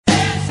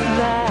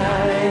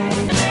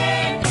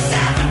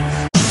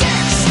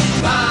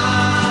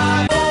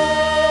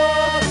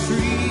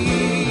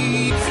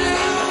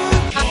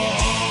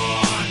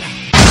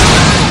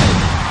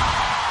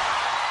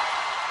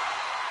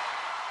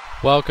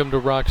Welcome to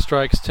Rock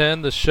Strikes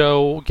 10, the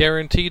show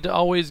guaranteed to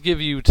always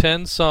give you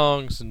 10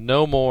 songs,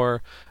 no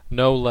more,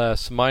 no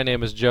less. My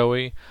name is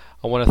Joey.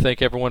 I want to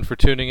thank everyone for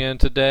tuning in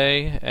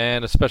today,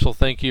 and a special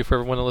thank you for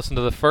everyone who listened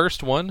to the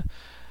first one,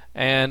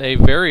 and a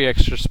very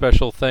extra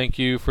special thank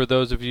you for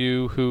those of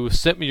you who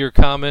sent me your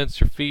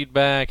comments, your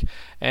feedback,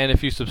 and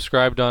if you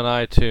subscribed on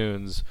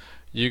iTunes.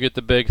 You get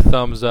the big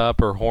thumbs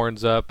up or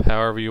horns up,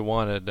 however you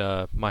wanted.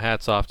 My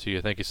hat's off to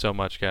you. Thank you so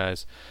much,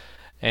 guys.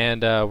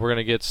 And we're going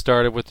to get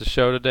started with the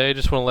show today.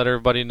 Just want to let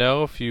everybody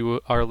know, if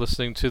you are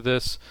listening to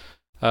this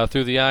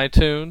through the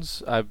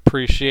iTunes, I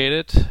appreciate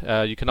it.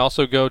 You can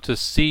also go to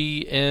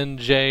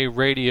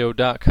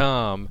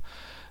cnjradio.com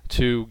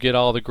to get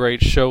all the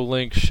great show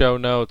links, show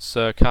notes,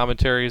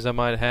 commentaries I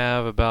might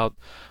have about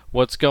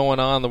what's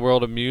going on in the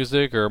world of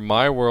music, or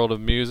my world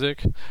of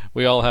music.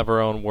 We all have our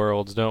own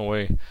worlds, don't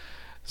we?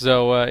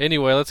 So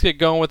anyway, let's get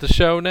going with the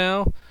show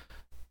now.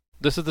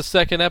 This is the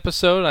second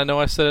episode. I know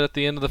I said it at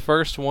the end of the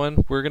first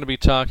one. We're going to be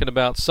talking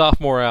about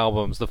sophomore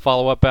albums, the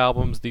follow-up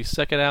albums, the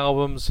second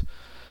albums.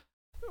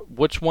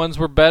 Which ones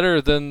were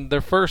better than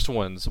their first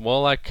ones?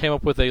 Well, I came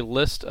up with a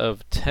list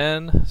of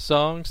 10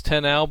 songs,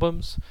 10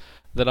 albums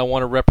that I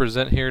want to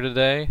represent here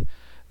today.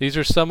 These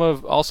are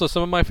also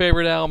some of my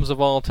favorite albums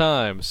of all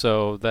time,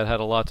 so that had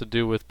a lot to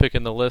do with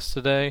picking the list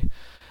today.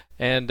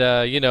 And,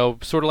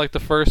 sort of like the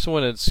first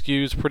one, it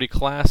skews pretty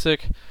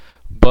classic.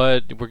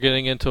 But we're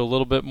getting into a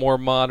little bit more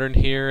modern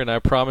here, and I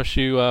promise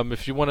you,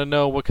 if you want to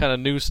know what kind of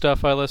new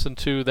stuff I listen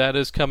to, that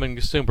is coming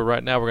soon. But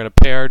right now, we're going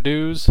to pay our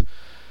dues.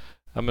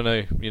 I'm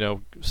going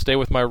to, stay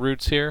with my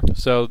roots here.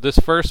 So this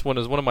first one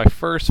is one of my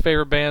first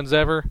favorite bands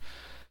ever.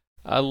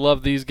 I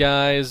love these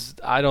guys.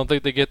 I don't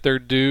think they get their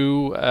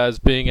due as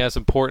being as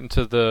important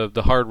to the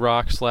hard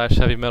rock /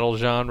 heavy metal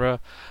genre.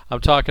 I'm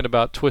talking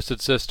about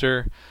Twisted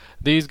Sister.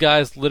 These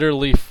guys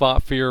literally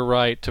fought for your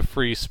right to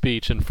free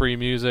speech and free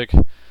music.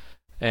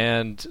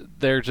 And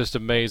they're just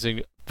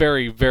amazing.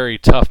 Very, very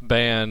tough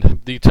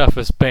band. The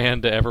toughest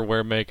band to ever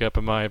wear makeup,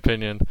 in my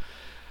opinion.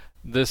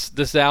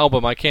 This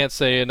album, I can't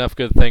say enough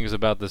good things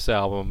about this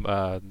album.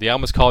 The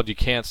album is called You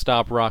Can't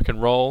Stop Rock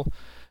and Roll.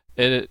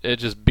 It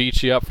just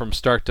beats you up from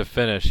start to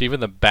finish.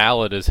 Even the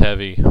ballad is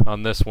heavy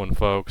on this one,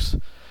 folks.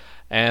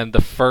 And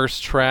the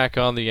first track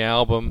on the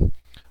album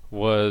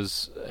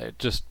was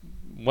just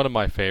one of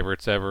my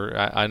favorites ever.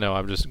 I know,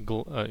 I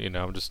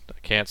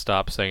can't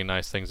stop saying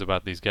nice things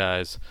about these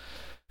guys.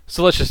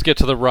 So let's just get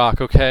to the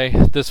rock, okay?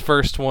 This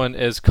first one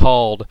is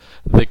called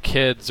The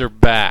Kids Are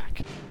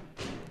Back.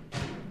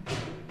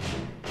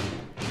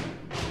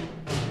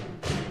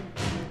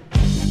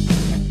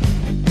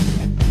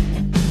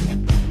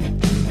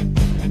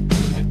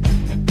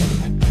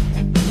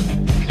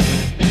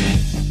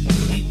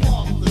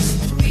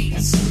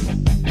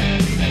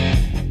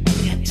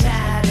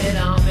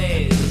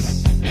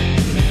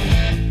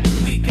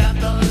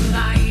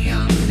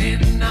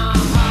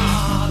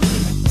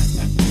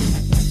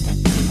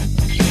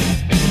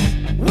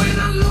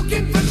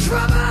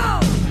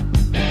 Trouble,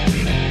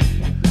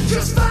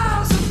 just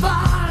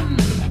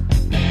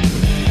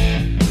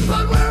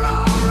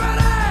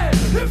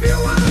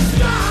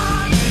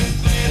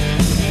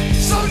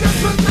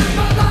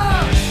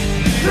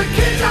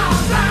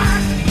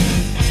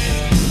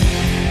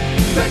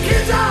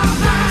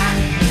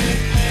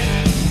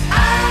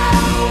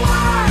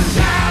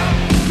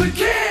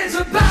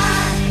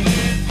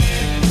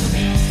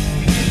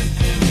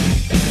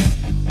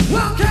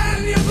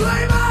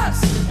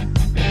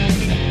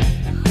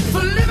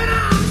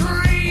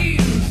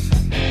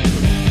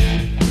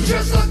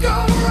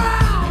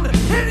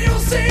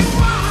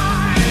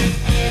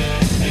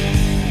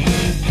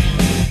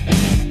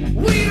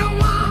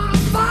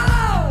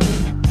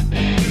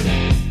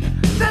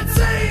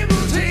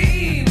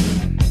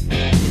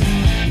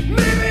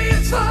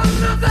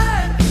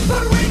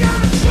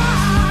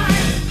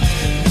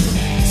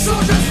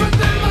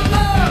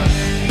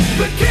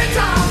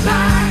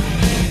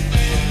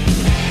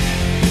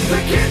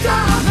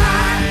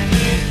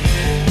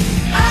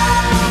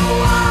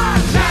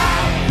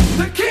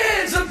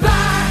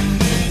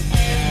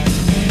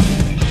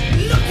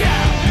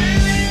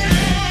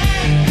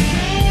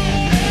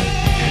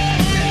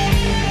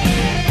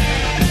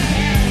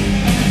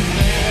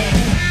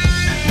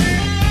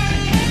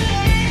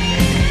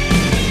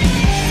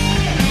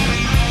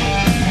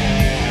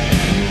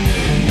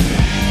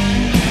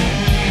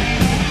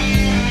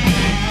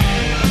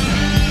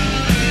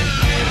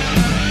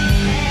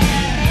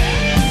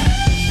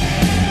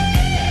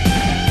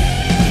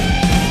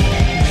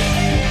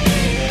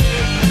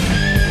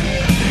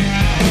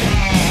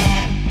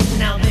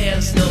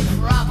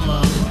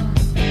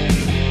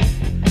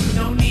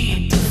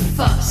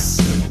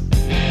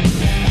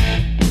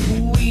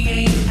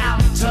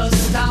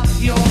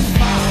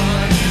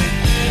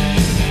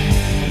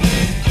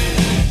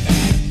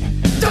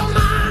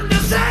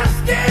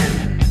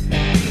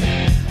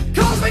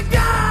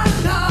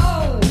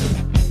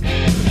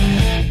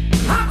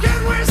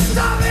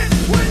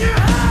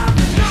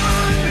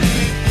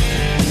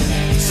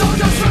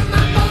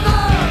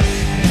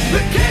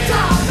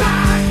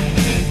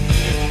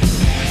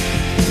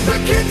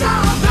kids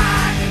are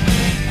back.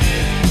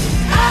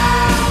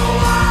 Oh,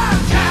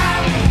 watch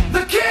out,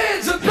 the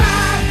kids are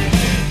back.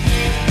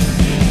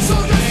 So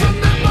just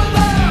remember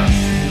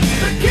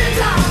the kids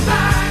are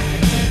back.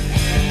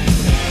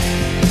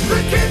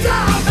 The kids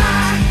are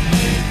back.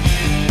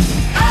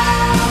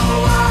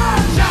 Oh,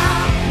 watch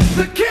out,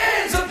 the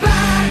kids are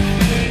back.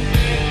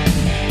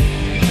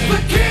 The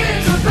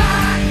kids are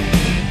back.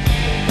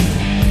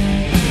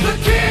 The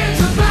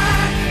kids are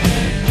back.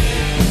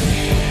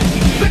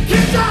 The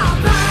kids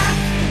are back.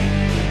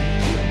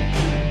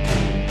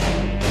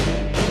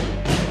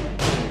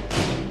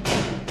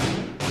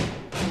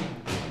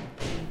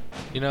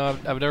 You know,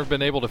 I've never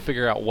been able to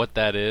figure out what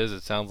that is.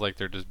 It sounds like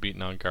they're just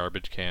beating on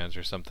garbage cans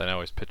or something. I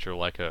always picture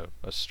like a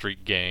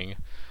street gang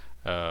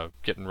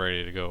getting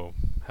ready to go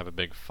have a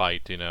big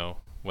fight, you know.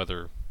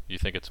 Whether you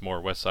think it's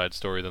more West Side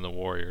Story than the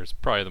Warriors.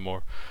 Probably the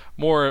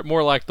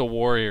more like the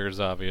Warriors,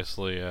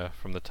 obviously,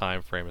 from the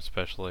time frame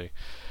especially.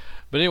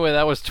 But anyway,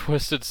 that was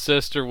Twisted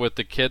Sister with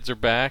The Kids Are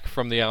Back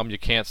from the album You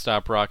Can't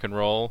Stop Rock and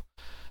Roll.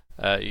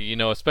 You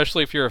know,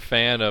 especially if you're a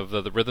fan of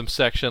the rhythm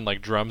section,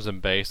 like drums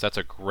and bass, that's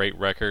a great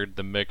record.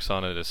 The mix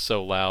on it is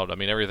so loud. I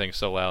mean, everything's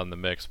so loud in the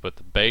mix, but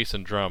the bass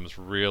and drums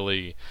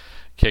really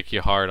kick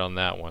you hard on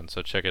that one,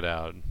 so check it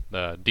out.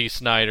 Dee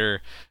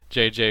Snider,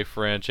 JJ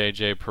French,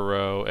 AJ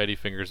Perot, Eddie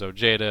Fingers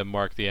Ojeda,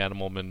 Mark the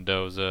Animal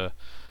Mendoza.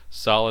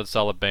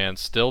 Solid band.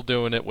 Still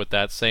doing it with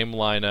that same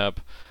lineup.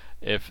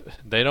 If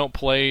they don't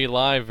play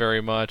live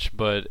very much,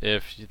 but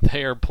if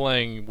they are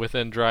playing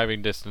within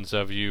driving distance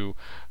of you,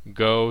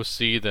 go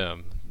see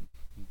them.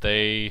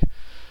 They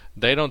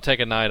don't take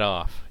a night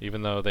off,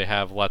 even though they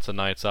have lots of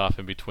nights off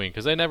in between,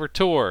 because they never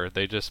tour.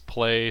 They just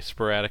play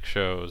sporadic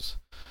shows.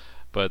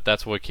 But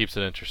that's what keeps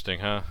it interesting,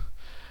 huh?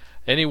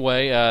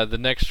 Anyway, the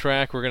next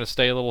track, we're going to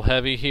stay a little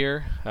heavy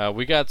here.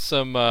 We got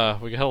a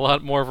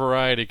lot more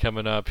variety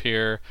coming up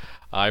here,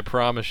 I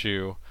promise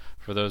you.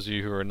 For those of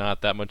you who are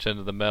not that much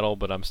into the metal,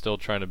 but I'm still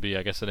trying to be,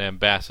 I guess, an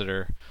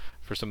ambassador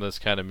for some of this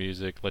kind of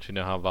music, let you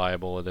know how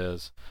viable it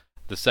is.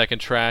 The second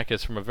track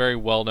is from a very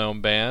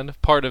well-known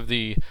band, part of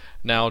the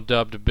now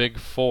dubbed Big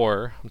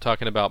Four. I'm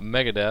talking about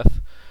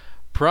Megadeth.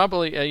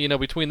 Probably, you know,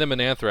 between them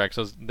and Anthrax,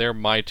 they're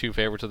my two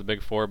favorites of the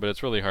Big Four, but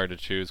it's really hard to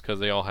choose because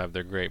they all have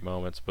their great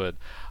moments. But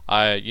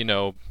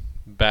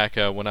back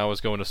when I was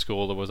going to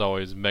school, there was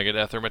always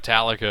Megadeth or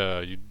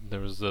Metallica. There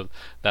was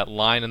that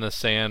line in the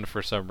sand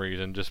for some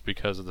reason, just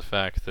because of the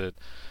fact that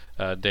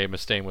Dave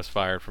Mustaine was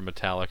fired from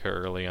Metallica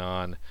early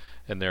on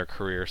in their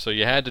career. So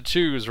you had to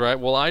choose, right?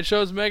 Well, I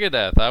chose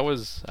Megadeth. I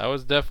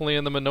was definitely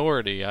in the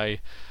minority. I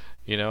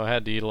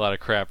had to eat a lot of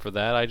crap for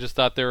that. I just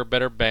thought they were a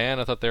better band.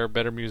 I thought they were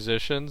better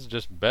musicians,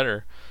 just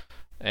better.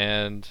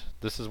 And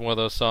this is one of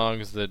those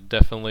songs that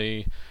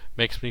definitely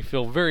makes me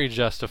feel very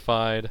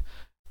justified.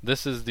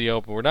 This is the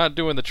open. We're not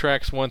doing the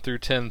tracks 1 through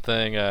 10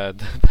 thing.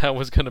 That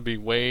was going to be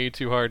way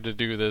too hard to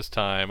do this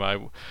time.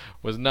 I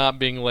was not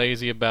being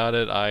lazy about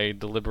it. I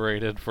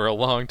deliberated for a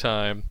long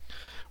time.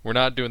 We're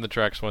not doing the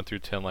tracks 1 through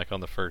 10 like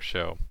on the first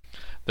show.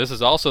 This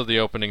is also the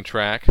opening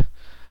track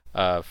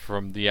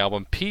from the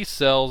album Peace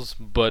Sells,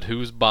 But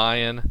Who's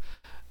Buying?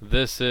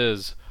 This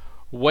is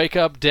Wake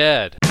Up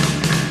Dead. I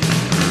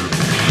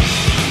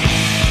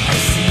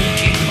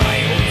sneak in my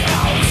own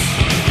house.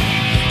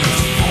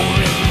 It's 4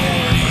 in the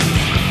morning.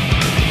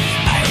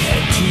 I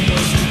had too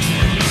much to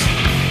drink.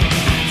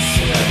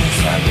 Sit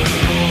outside with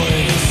the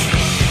boys.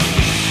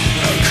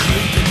 I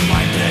creep in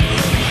my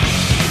bedroom.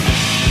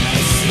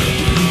 I slip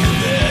in the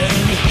bed.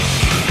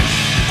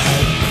 I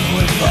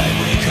know if I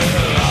wake her,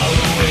 I'll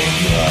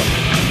wake up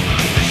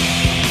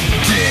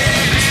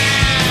dead.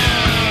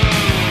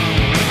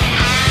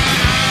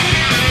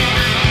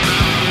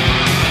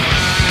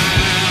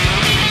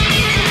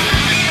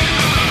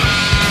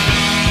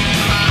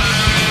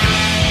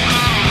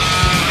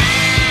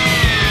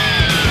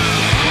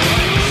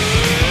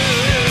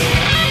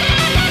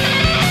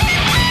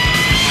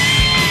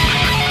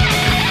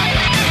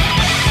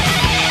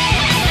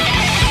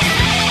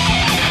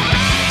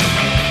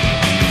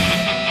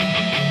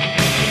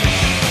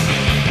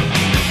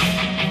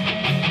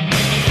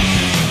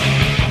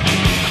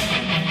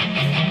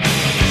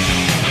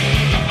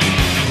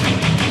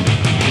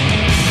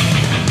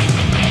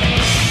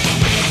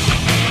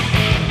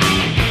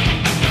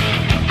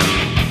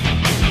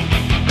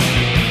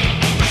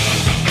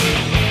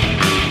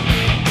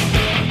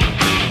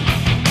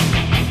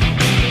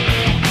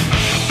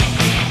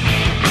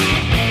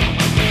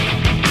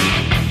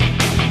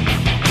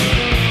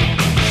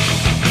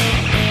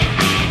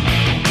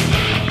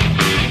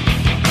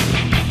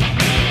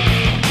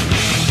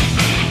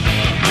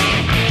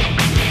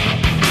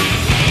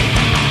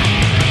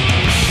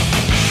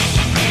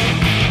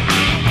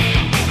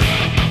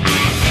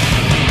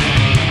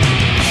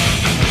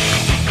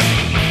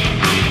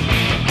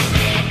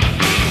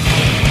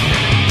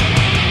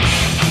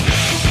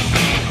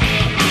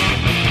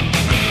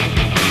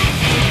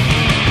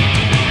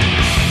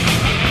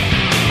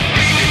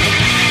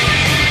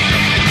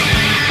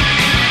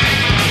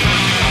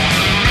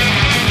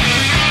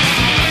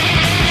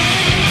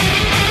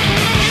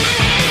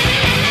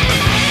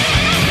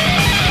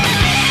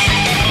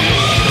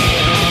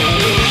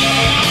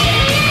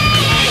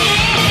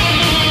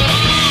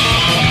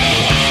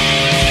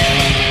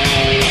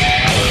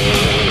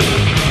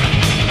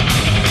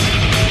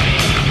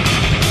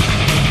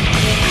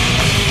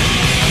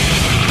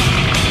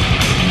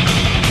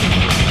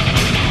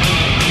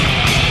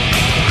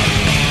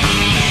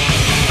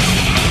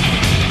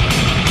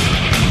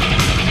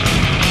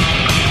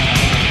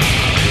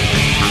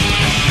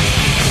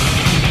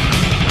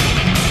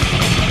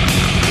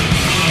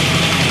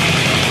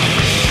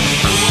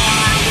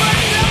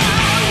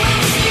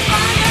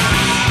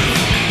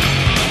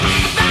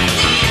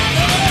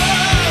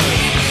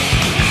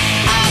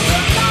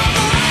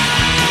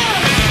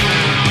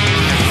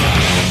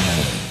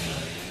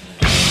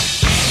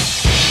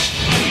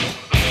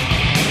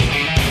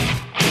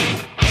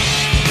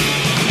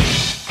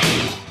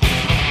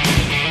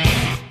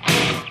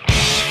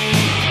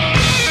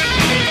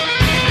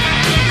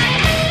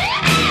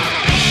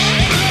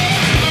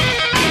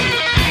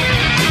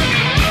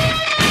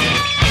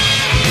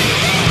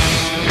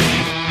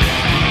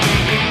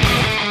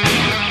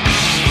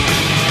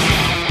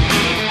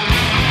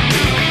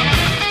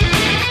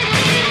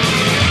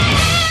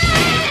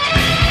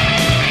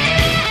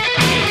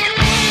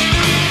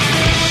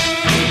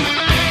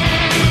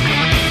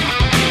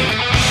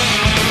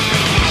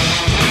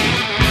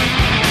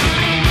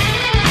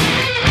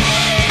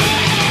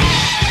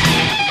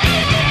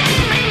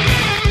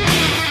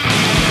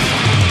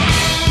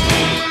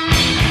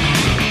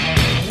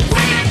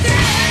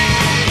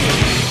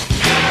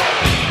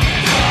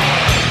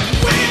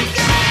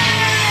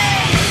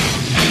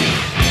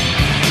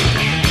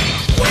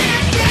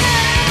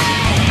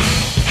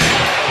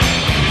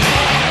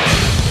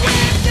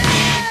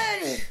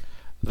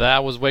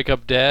 That was Wake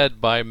Up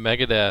Dead by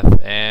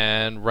Megadeth.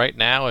 And right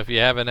now, if you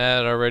haven't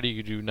had it already,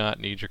 you do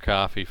not need your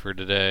coffee for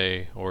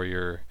today or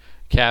your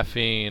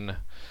caffeine.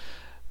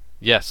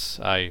 Yes,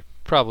 I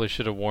probably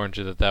should have warned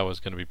you that that was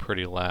going to be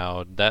pretty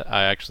loud.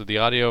 The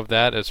audio of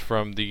that is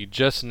from the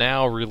just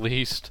now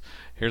released,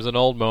 here's an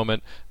old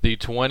moment, the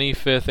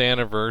 25th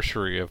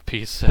anniversary of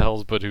Peace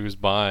Sells But Who's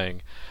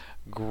Buying.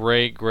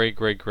 Great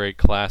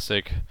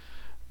classic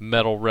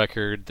metal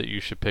record that you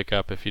should pick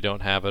up if you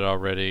don't have it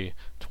already.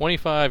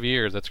 25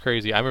 years, that's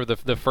crazy. I remember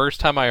the first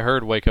time I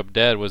heard Wake Up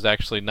Dead was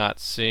actually not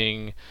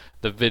seeing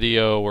the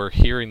video or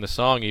hearing the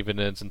song even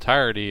in its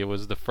entirety. It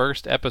was the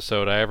first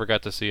episode I ever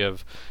got to see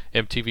of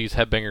MTV's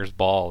Headbangers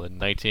Ball in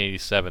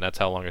 1987. That's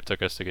how long it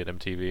took us to get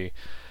MTV.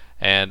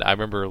 And I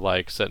remember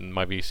like setting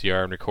my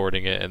VCR and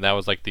recording it, and that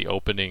was like the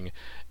opening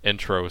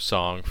intro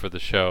song for the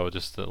show,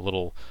 just a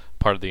little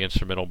part of the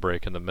instrumental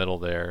break in the middle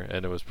there,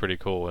 and it was pretty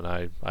cool. And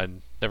I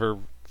never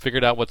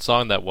figured out what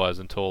song that was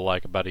until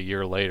like about a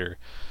year later.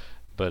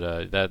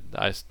 But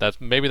that's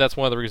maybe that's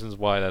one of the reasons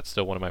why that's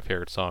still one of my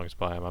favorite songs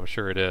by him. I'm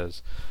sure it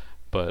is.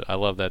 But I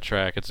love that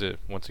track. It's a,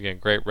 once again,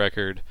 great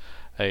record,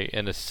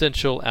 an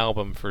essential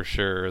album for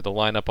sure. The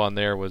lineup on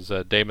there was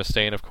Dave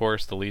Mustaine, of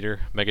course, the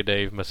leader, Mega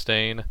Dave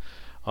Mustaine,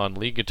 on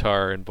lead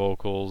guitar and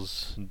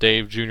vocals,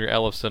 Dave Jr.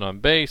 Ellefson on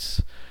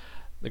bass,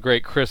 the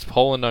great Chris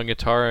Poland on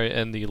guitar,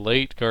 and the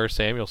late Gar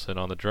Samuelson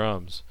on the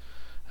drums.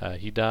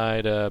 He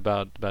died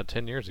about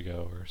 10 years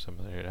ago or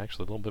something.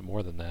 Actually, a little bit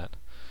more than that.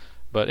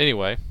 But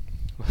anyway,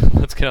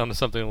 let's get on to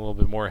something a little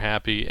bit more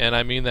happy, and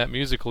I mean that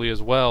musically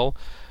as well.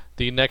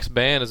 The next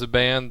band is a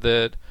band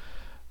that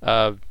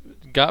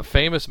got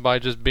famous by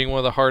just being one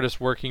of the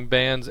hardest working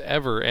bands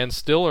ever, and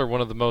still are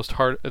one of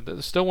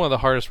the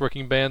hardest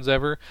working bands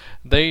ever.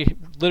 They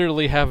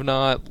literally have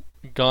not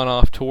gone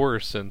off tour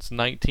since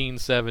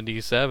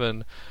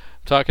 1977.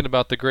 Talking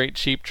about the Great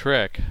Cheap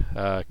Trick,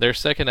 their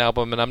second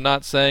album, and I'm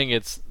not saying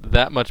it's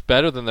that much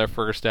better than their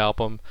first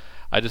album.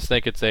 I just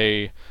think it's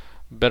a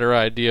better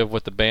idea of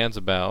what the band's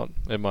about,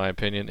 in my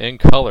opinion. In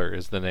Color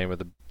is the name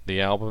of the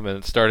album, and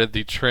it started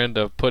the trend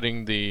of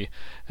putting the,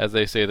 as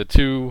they say, the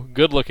two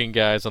good-looking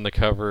guys on the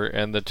cover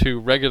and the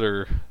two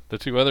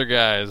other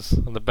guys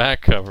on the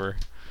back cover,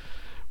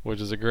 which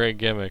is a great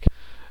gimmick.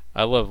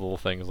 I love little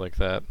things like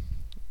that.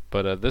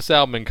 But this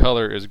album In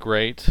Color is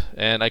great,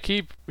 and I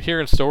keep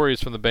hearing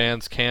stories from the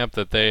band's camp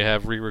that they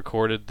have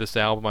re-recorded this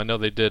album. I know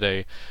they did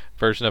a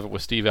version of it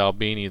with Steve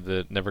Albini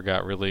that never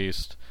got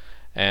released,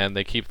 and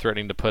they keep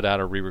threatening to put out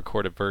a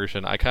re-recorded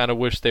version. I kind of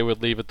wish they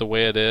would leave it the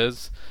way it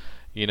is.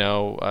 You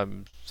know,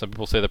 some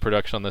people say the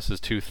production on this is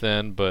too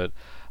thin, but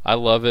I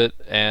love it.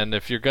 And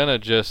if you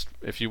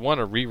want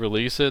to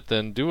re-release it,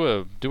 then do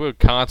a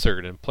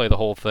concert and play the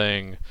whole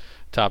thing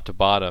top to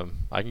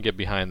bottom. I can get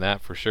behind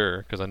that for sure,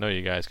 because I know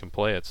you guys can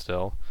play it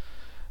still.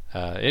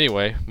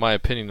 Anyway, my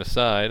opinion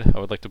aside, I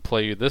would like to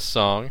play you this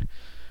song,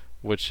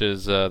 which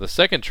is the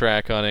second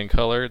track on In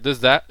Color.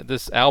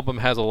 This album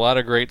has a lot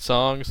of great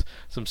songs.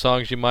 Some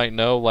songs you might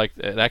know, like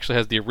it actually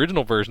has the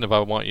original version of I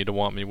Want You to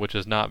Want Me, which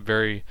is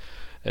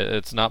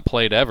it's not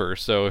played ever.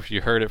 So if you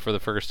heard it for the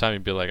first time,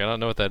 you'd be like, I don't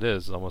know what that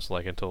is. Almost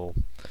like until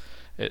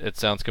it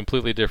sounds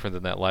completely different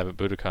than that Live at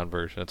Budokan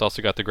version. It's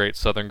also got the great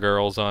Southern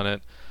Girls on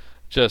it.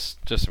 Just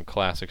some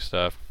classic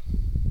stuff.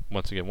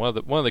 Once again, one of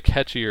the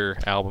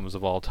catchier albums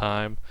of all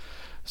time.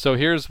 So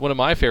here's one of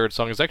my favorite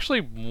songs. It's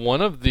actually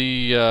one of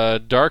the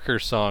darker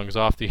songs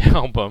off the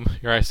album.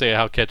 Here I say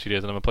how catchy it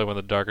is, and I'm going to play one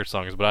of the darker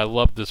songs, but I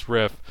love this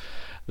riff.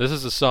 This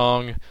is a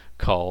song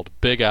called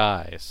Big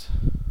Eyes.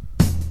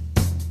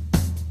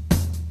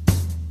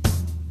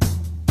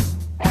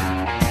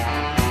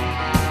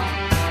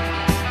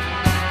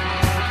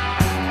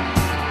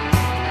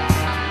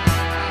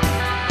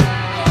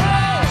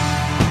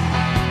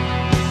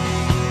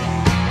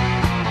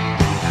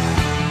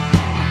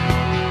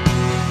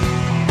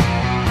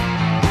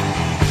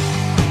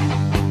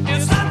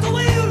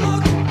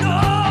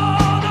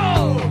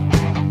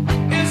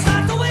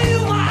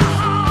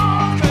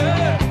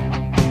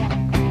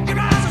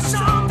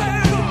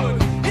 Something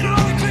good, you know.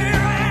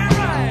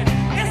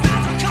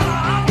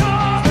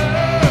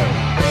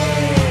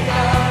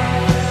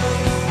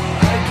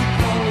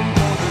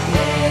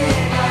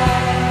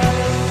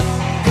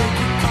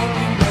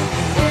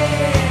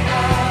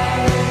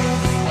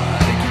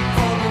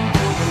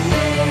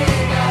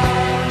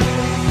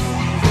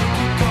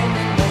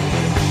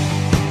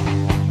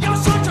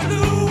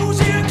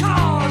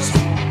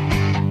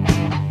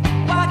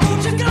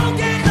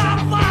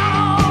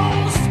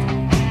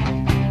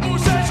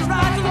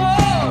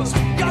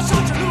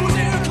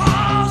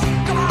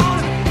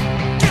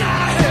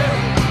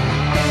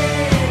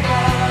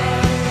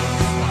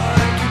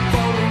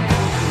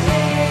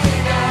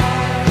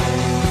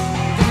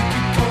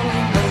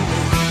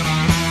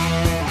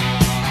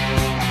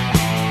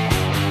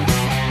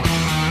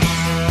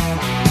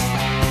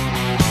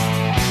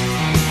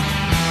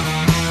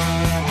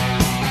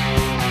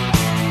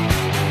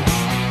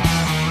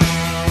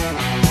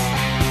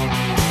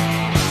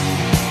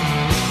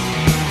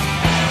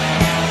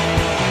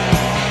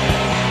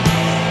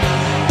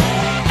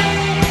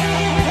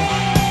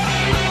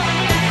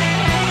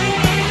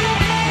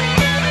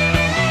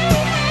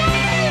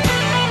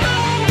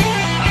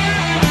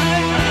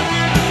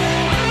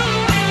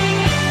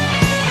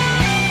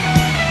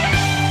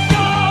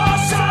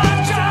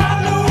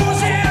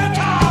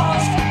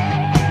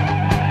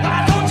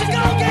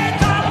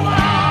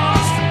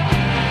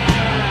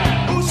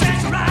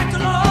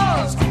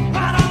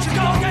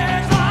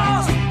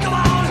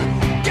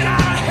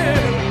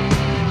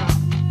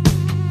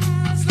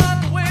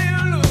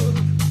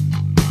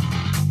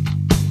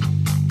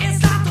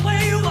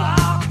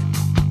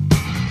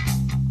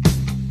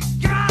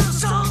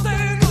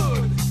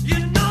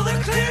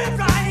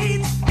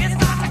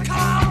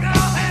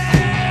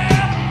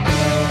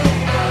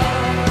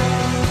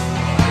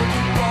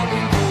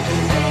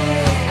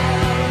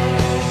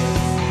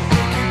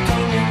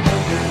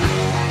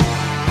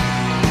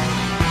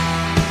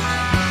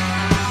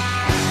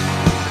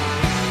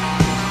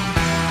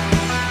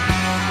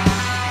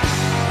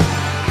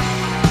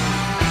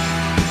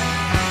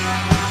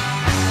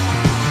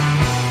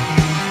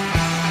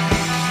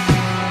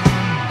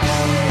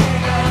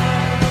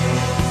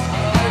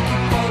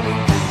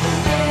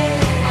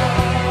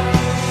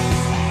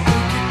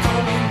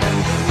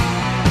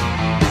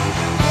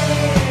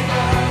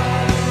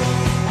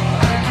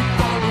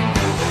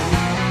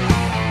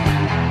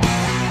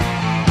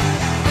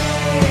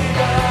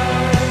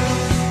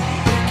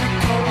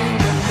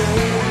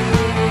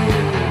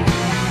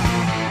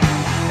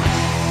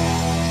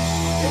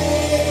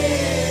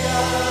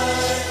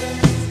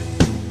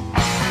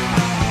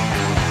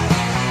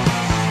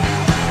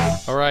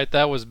 Alright,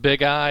 that was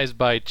Big Eyes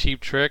by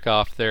Cheap Trick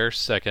off their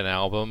second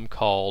album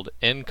called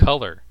In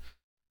Color.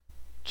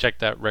 Check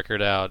that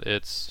record out.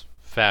 It's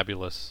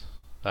fabulous.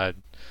 I'd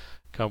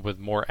come up with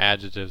more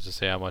adjectives to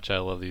say how much I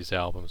love these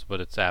albums, but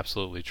it's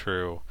absolutely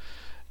true.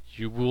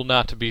 You will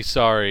not be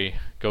sorry.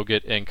 Go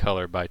get In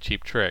Color by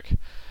Cheap Trick.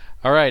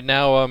 Alright,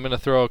 now I'm going to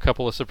throw a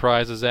couple of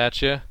surprises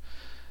at you.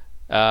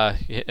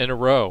 In a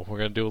row. We're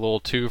going to do a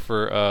little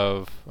twofer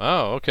of,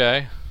 oh,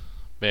 okay,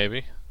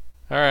 maybe.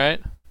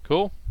 Alright,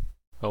 cool.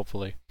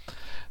 Hopefully.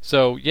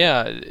 So,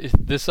 yeah,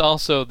 this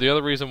also, the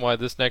other reason why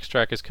this next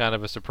track is kind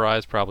of a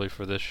surprise probably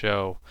for this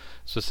show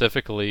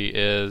specifically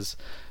is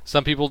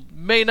some people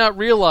may not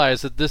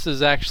realize that this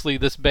is actually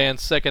this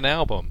band's second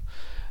album.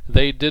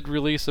 They did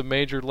release a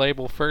major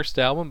label first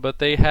album, but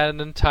they had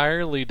an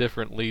entirely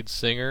different lead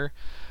singer,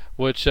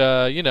 which,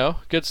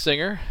 good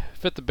singer,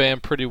 fit the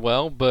band pretty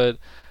well, but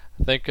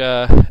I think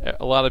a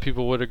lot of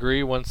people would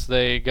agree once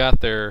they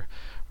got their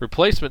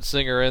replacement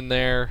singer in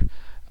there,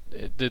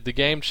 the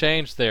game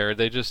changed there.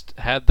 They just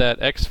had that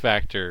X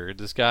factor.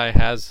 This guy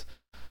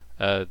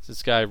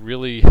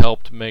really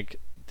helped make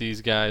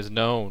these guys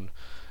known.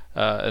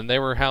 And they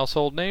were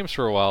household names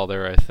for a while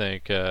there, I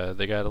think.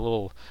 They got a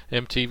little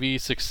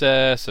MTV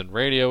success, and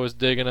radio was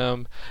digging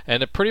them.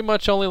 And it pretty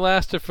much only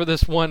lasted for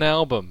this one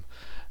album.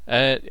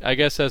 I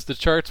guess as the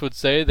charts would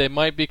say, they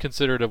might be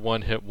considered a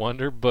one-hit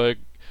wonder, but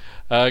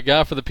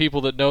God, for the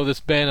people that know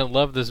this band and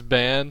love this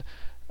band,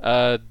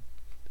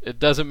 it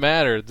doesn't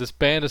matter. This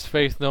band is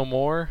Faith No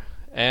More,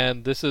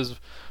 and this is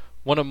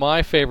one of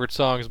my favorite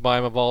songs by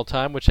them of all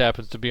time, which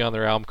happens to be on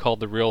their album called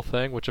The Real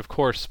Thing, which of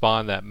course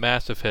spawned that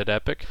massive hit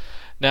Epic.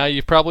 Now,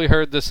 you've probably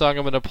heard this song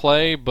I'm going to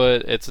play,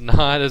 but it's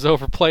not as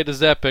overplayed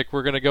as Epic.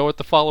 We're going to go with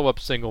the follow-up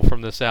single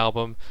from this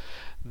album.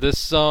 This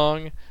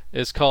song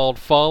is called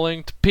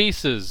Falling to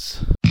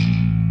Pieces.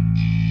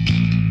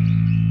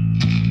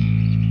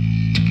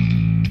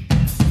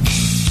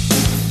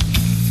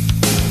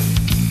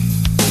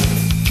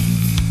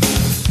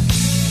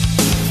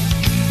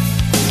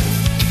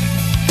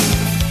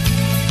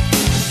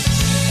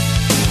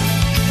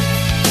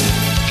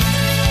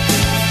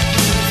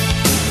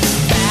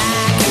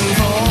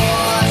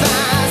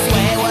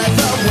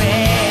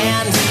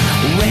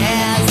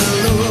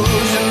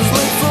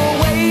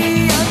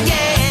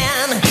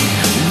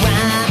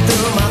 Right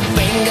through my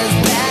fingers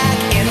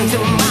back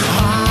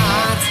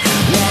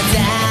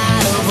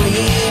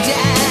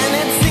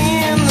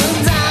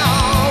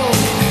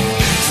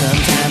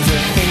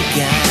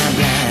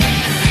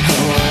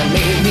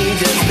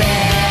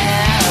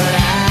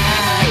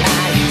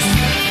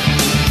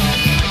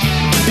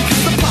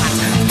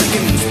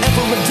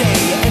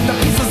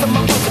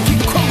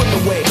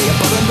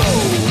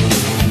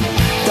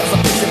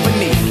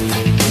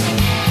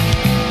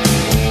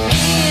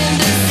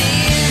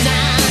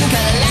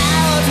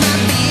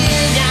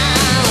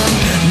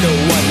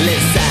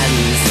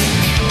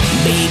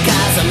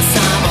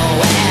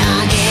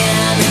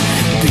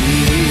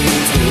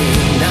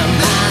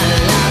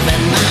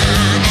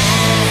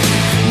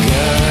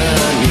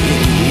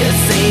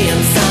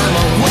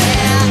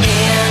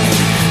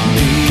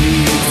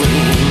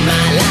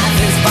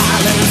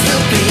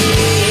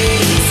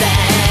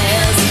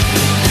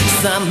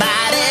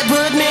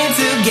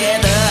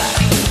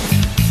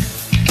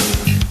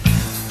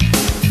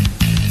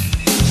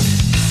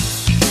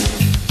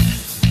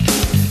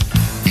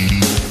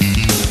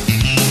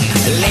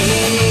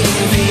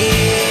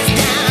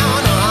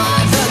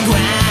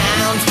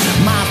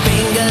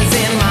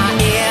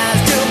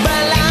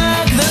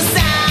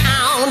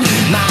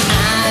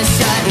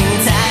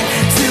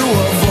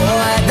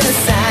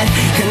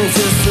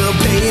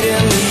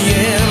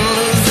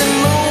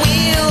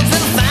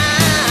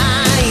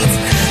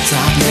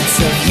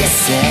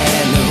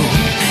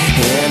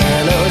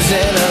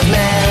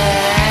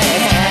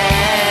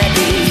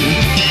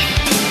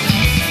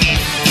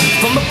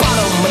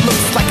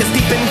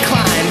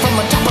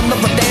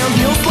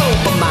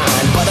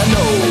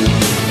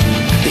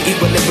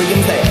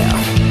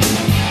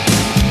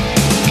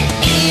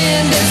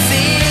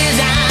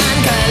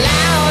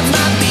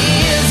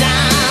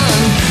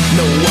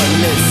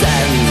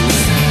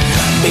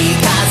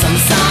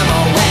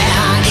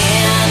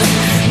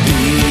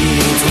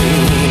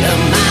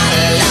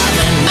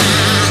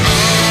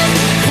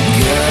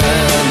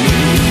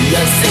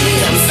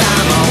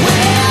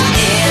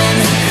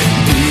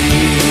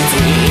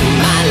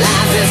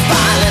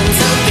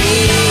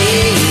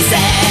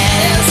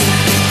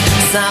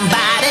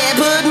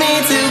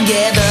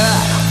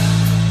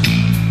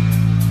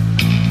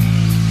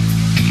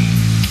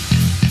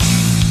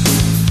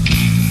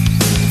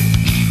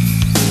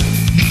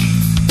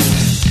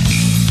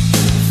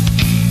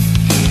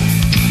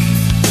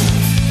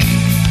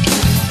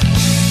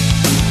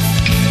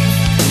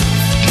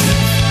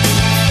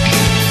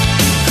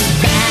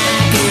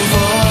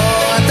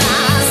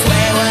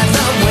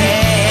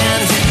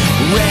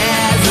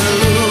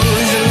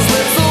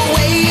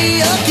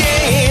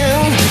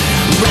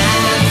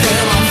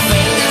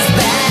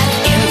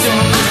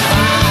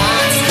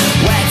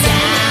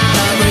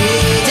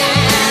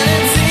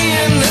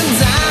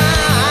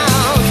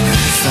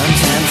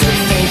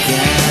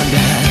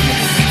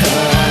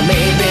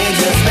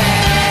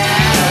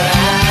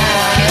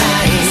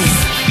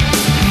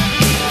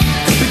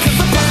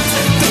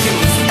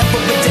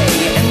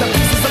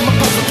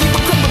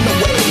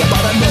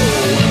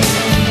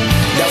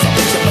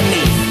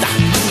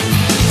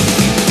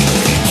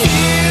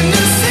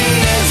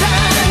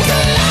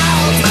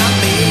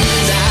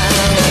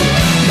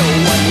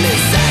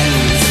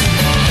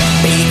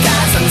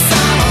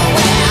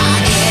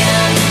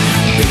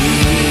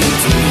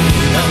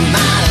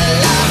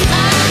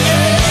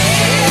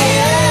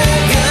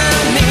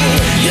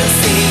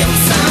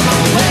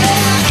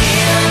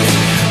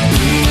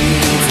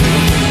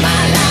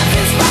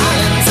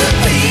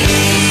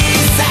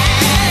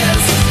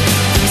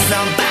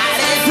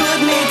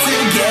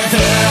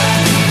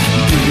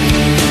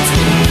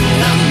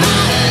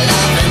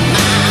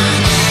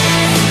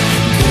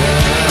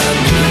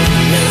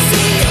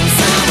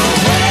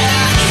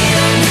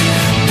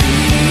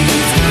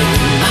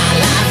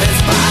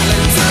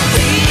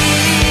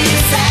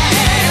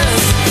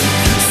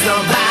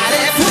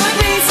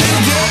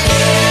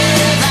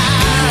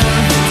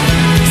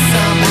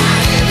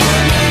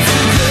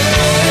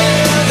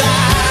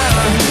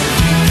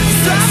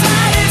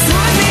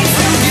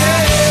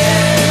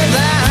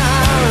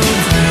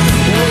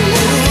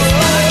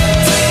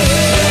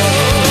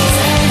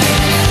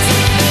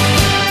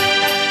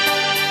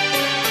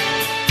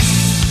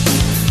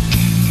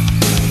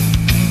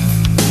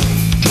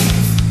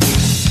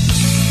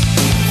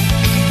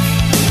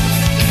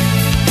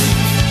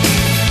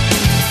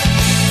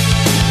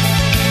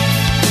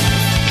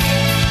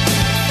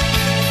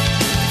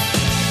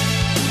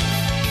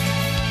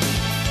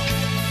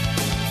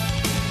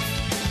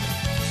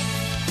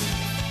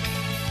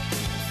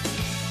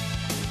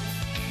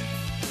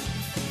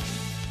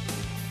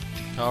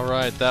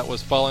Alright, that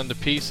was Fallen to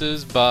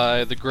Pieces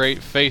by the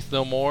great Faith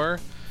No More,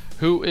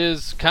 who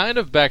is kind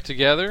of back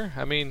together.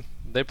 I mean,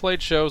 they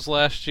played shows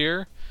last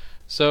year,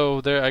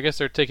 so I guess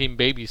they're taking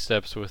baby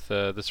steps with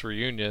this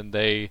reunion.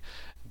 They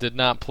did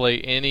not play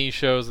any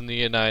shows in the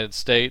United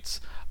States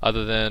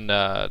other than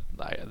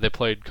they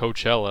played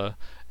Coachella,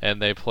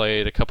 and they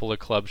played a couple of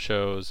club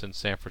shows in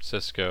San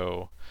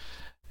Francisco.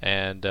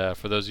 And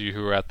for those of you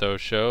who were at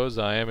those shows,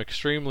 I am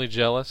extremely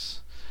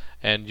jealous.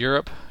 And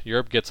Europe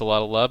gets a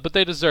lot of love, but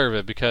they deserve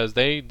it because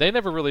they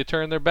never really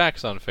turned their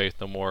backs on Faith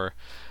No More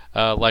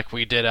like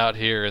we did out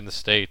here in the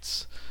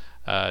States.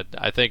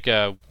 I think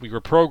we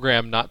were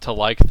programmed not to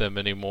like them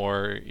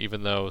anymore,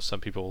 even though some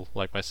people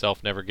like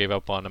myself never gave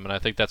up on them. And I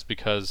think that's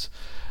because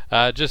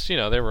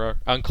they were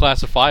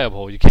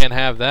unclassifiable. You can't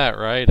have that,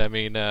 right? I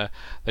mean,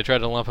 they tried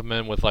to lump them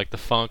in with like the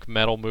funk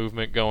metal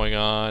movement going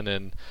on,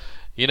 and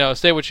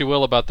say what you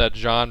will about that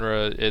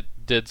genre, it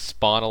did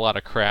spawn a lot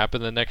of crap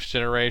in the next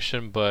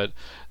generation, but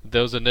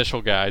those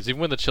initial guys,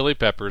 even when the Chili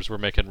Peppers were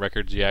making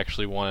records you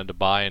actually wanted to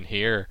buy and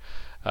hear,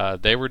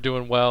 they were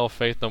doing well.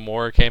 Faith No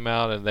More came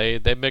out, and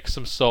they mixed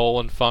some soul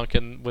and funk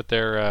with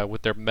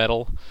their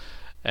metal,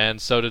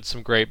 and so did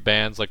some great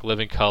bands like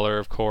Living Colour,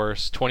 of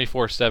course,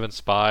 24/7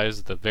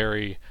 Spies, the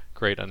very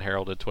great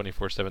unheralded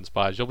 24/7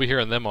 Spies. You'll be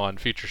hearing them on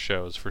future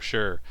shows for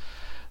sure.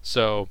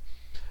 So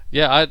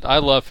yeah, I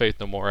love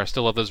Faith No More. I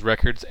still love those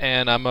records,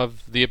 and I'm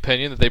of the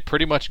opinion that they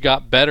pretty much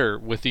got better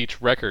with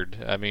each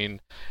record. I mean,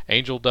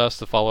 Angel Dust,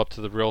 the follow-up to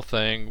The Real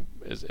Thing,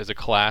 is a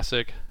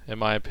classic, in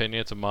my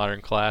opinion. It's a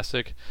modern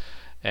classic.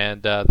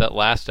 And that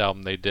last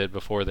album they did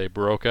before they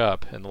broke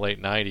up in the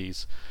late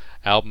 90s,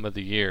 Album of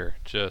the Year,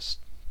 just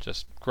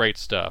great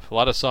stuff. A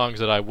lot of songs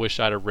that I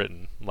wish I'd have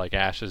written, like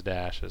Ashes to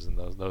Ashes and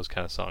those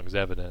kind of songs,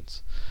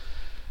 Evidence.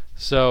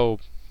 So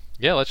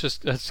yeah,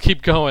 let's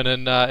keep going,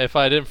 and if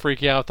I didn't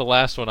freak you out with the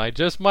last one, I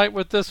just might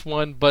with this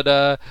one.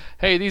 But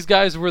hey, these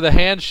guys were the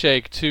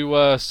handshake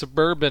to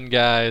suburban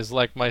guys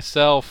like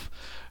myself,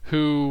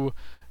 who,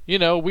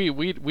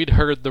 we'd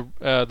heard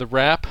the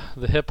rap,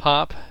 the hip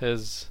hop,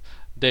 as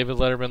David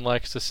Letterman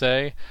likes to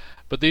say.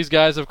 But these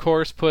guys, of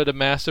course, put a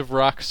massive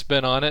rock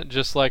spin on it,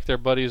 just like their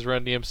buddies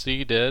Run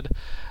DMC did.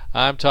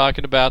 I'm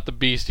talking about the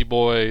Beastie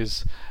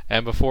Boys,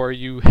 and before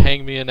you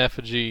hang me in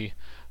effigy,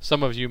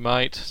 some of you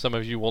might, some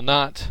of you will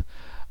not,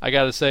 I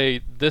gotta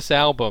say, this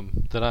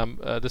album,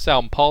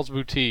 Paul's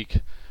Boutique,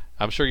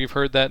 I'm sure you've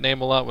heard that name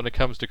a lot when it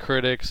comes to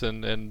critics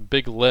and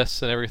big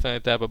lists and everything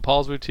like that, but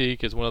Paul's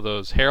Boutique is one of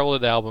those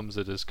heralded albums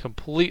that is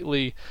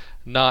completely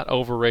not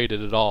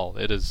overrated at all.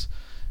 It's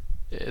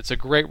a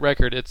great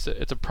record. It's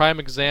a prime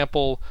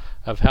example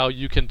of how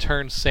you can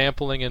turn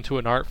sampling into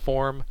an art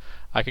form.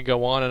 I can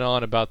go on and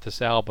on about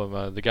this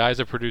album. The guys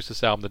that produced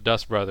this album, the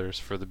Dust Brothers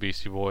for the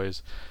Beastie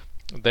Boys,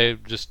 they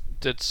just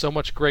did so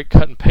much great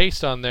cut and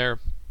paste on there.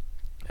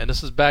 And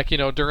this is back,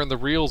 during the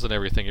reels and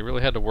everything. You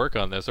really had to work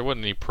on this. There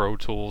wasn't any Pro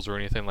Tools or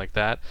anything like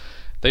that.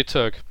 They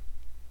took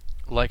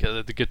like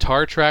the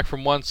guitar track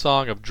from one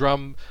song, a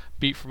drum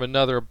beat from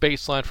another, a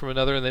bass line from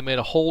another, and they made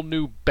a whole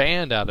new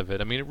band out of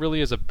it. I mean, it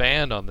really is a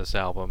band on this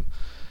album.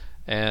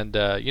 And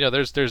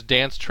there's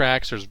dance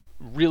tracks, there's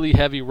really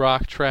heavy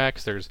rock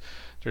tracks, there's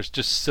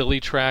just silly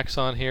tracks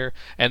on here,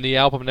 and the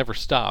album never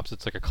stops.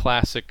 It's like a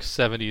classic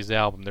 70s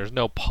album. There's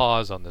no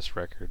pause on this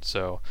record.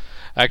 So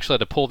I actually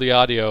had to pull the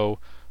audio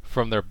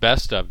from their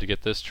best of to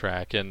get this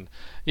track. And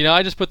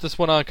I just put this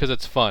one on because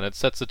it's fun. It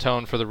sets the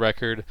tone for the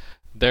record.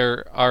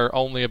 There are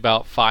only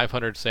about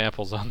 500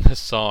 samples on this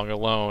song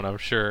alone, I'm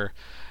sure.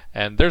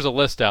 And there's a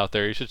list out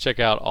there. You should check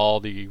out all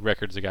the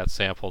records that got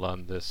sampled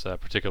on this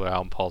particular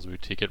album, Paul's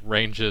Boutique. It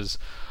ranges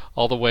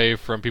all the way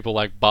from people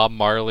like Bob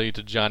Marley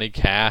to Johnny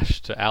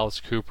Cash to Alice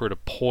Cooper to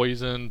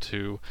Poison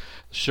to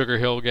Sugar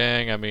Hill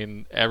Gang. I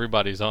mean,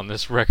 everybody's on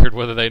this record,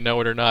 whether they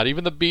know it or not.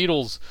 Even the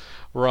Beatles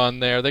were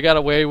on there. They got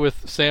away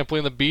with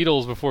sampling the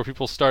Beatles before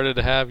people started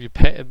to have you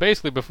pay,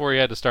 basically before you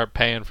had to start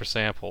paying for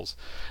samples.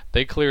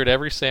 They cleared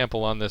every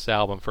sample on this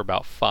album for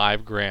about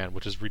 $5,000,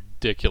 which is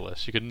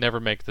ridiculous. You could never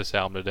make this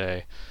album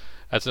today.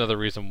 That's another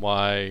reason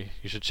why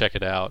you should check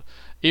it out.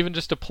 Even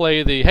just to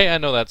play the, hey, I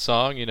know that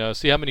song,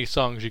 see how many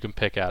songs you can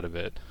pick out of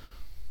it.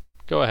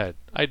 Go ahead.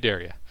 I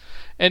dare you.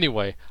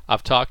 Anyway,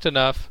 I've talked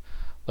enough.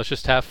 Let's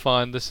just have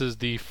fun. This is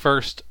the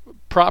first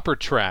proper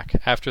track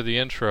after the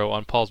intro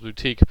on Paul's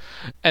Boutique,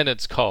 and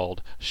it's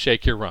called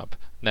Shake Your Rump.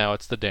 Now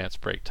it's the dance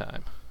break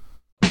time.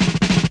 A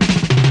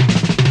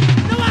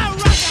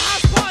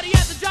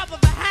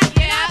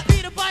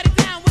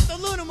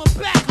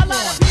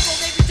lot of people,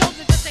 they be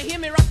chosen just to hear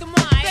me rock the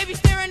mic. They be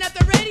staring at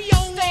the radio,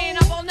 staying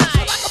up all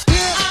night. So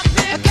I'm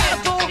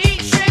pimpin',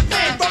 eat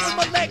shrimpin', rubbing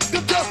my legs,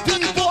 good girls,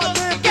 good boy,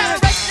 limpin'.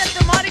 Got arrested at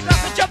the Mardi Gras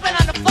for jumping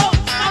on the float.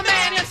 My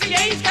man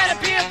MCA's got a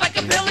beard like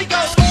a billy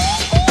goat.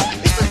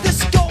 It's a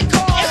disco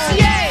call.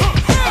 MCA,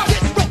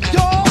 get rock,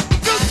 y'all.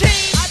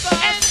 Routine,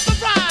 and the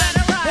rhyme.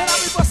 And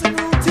I'll be busting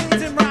routines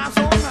and rhymes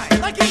all night.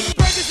 Like eating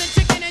burgers and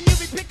chicken and you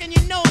be picking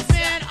your nose,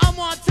 man. I'm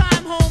on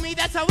time, homie,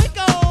 that's how it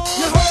goes.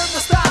 You heard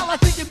my style, I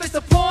think you missed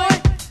the point.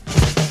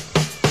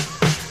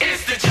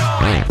 It's the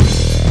joint.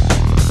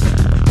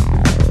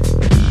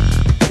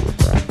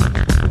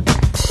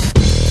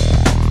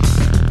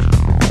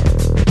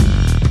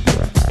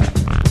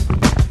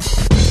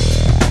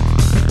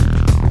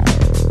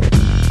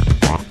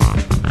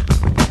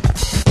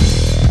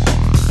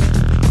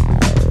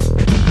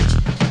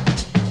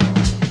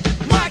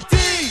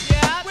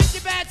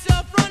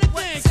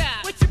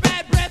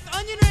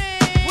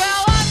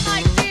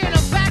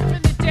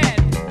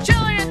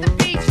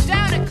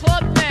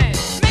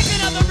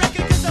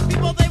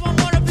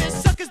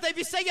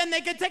 and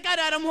they can take out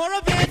Adam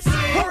Horovitz.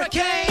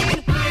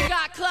 Hurricane, you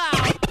got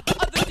cloud.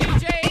 Other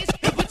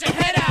DJs, you put your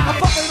head out. I'm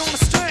bumping on a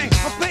string,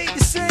 I'm paid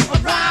to sing a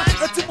rhyme.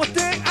 I do my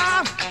thing,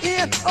 I'm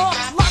in a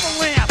lava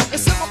lamp.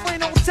 It's in my brain,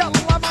 don't tell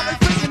them I'm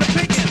not freaking a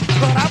picking.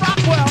 But I rock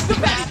well, The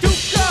Betty Duke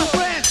go,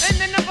 and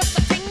then up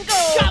the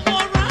tingle. Got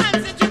more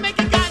rhymes than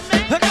Jamaica got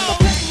mango. and I'm a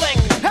big lick,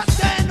 that's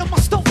the end of my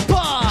stove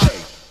bar.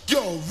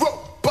 Europa.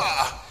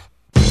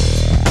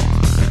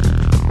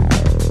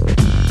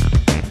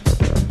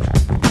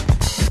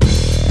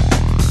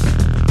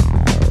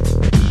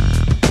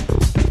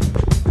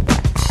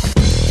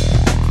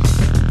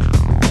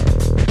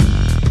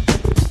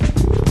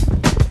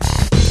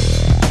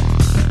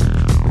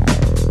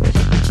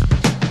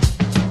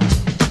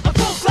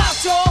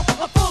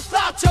 A full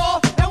clout, y'all.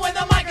 And when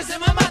the mic is in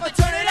my mouth, I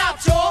turn it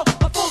out, y'all.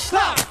 A full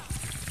clout.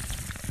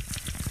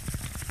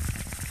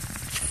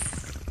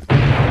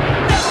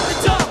 Never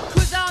been dumb,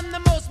 cause I'm the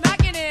most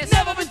mackinest.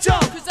 Never been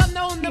dumb, cause I'm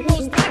known the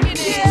most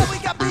mackinest. Yeah, we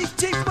got big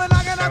cheeks, but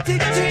I got our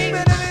teeth.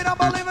 And if you don't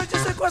believe it,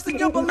 just a question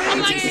you believe.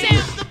 I'm like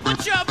Sam the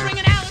Butcher,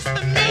 bringing Alice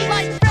to me.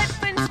 Like Fred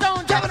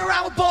Flintstone, Driving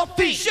around with bald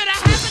feet. should I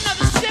have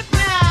another sip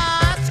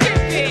now? Skip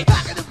it.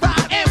 Back in the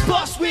ride. And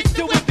bust with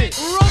the whip it.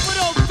 Roll with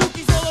those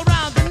dookies all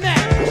around the neck.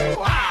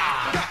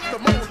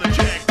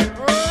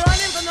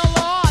 Running from the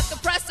law, the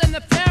press and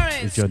the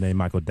parents. Is your name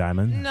Michael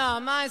Diamond? No,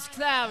 mine's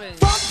Clarence.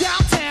 From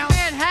downtown,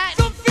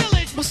 Manhattan, the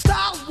village. my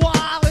style's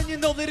wild, and you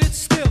know that it's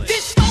still it.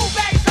 Disco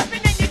bags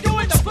stepping and you're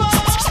doing the ball.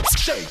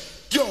 Shake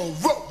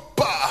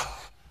Europa.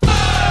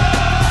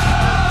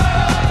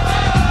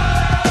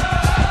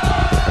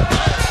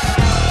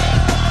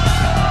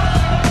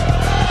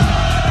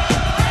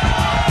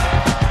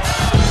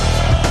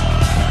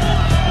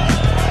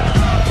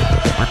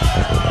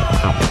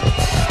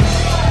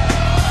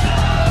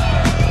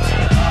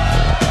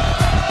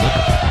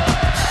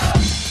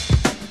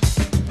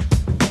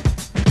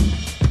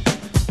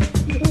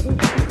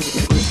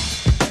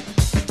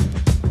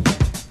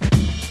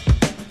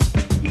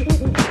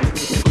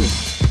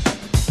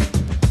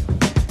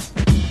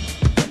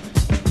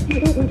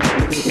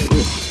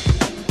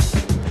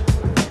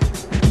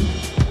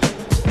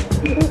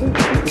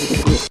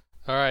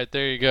 Alright,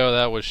 there you go.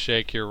 That was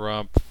Shake Your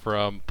Rump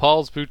from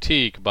Paul's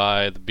Boutique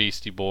by the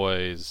Beastie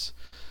Boys.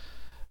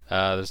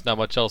 There's not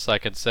much else I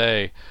can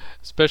say,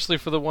 especially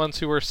for the ones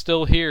who are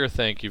still here.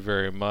 Thank you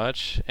very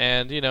much.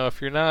 And, you know,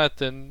 if you're not,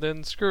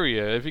 then screw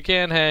you. If you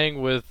can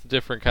hang with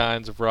different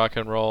kinds of rock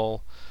and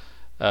roll,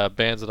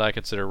 bands that I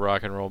consider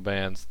rock and roll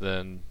bands,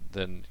 then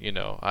you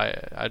know,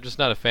 I'm just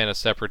not a fan of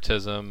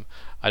separatism.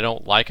 I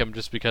don't like them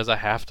just because I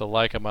have to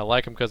like them. I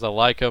like them because I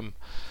like them.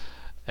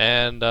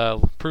 And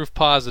proof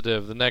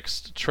positive, the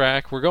next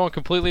track, we're going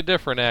completely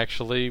different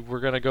actually. We're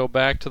going to go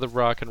back to the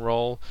rock and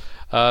roll.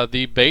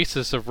 The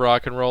basis of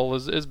rock and roll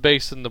is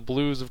based in the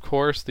blues, of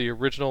course, the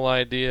original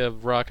idea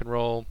of rock and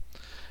roll.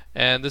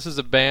 And this is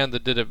a band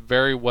that did it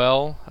very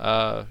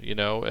well. You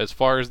know, as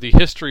far as the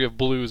history of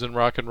blues and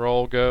rock and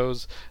roll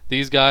goes,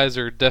 these guys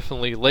are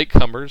definitely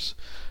latecomers.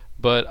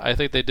 But I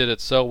think they did it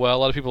so well. A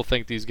lot of people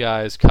think these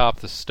guys cop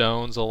the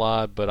Stones a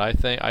lot, but I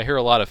hear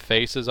a lot of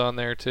Faces on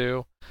there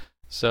too.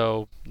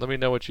 So let me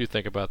know what you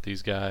think about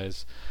these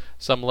guys.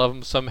 Some love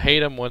them, some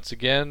hate them. Once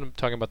again, I'm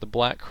talking about the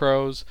Black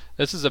Crowes.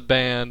 This is a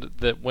band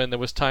that when there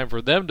was time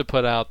for them to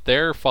put out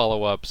their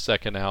follow-up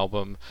second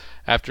album,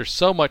 after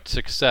so much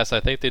success, I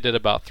think they did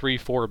about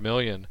 3-4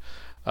 million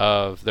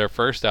of their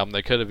first album.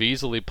 They could have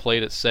easily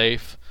played it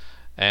safe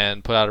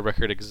and put out a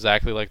record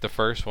exactly like the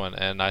first one,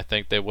 and I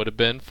think they would have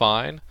been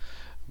fine.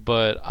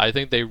 But I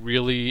think they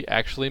really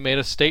actually made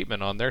a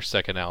statement on their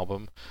second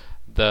album.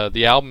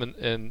 The album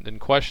in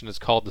question is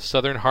called The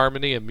Southern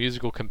Harmony and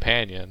Musical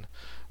Companion.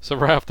 So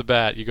right off the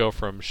bat, you go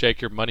from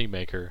Shake Your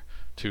Moneymaker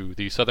to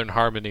The Southern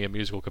Harmony and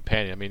Musical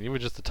Companion. I mean,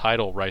 even just the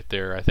title right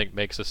there, I think,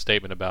 makes a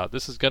statement about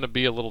this is going to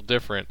be a little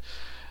different,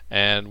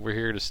 and we're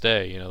here to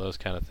stay, you know, those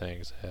kind of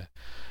things.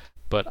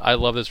 But I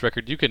love this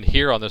record. You can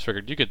hear on this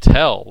record, you could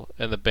tell,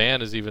 and the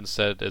band has even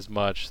said as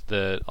much,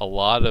 that a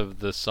lot of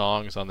the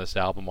songs on this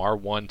album are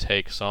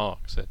one-take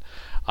songs. And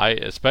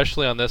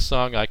especially on this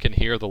song, I can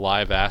hear the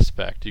live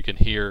aspect. You can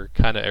hear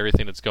kind of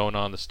everything that's going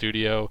on in the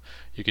studio.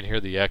 You can hear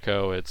the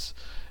echo. It's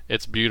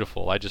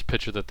beautiful. I just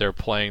picture that they're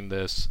playing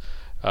this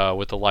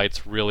with the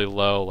lights really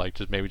low, like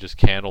maybe just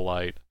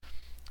candlelight.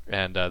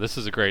 And this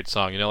is a great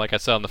song. You know, like I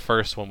said on the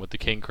first one with the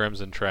King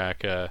Crimson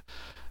track,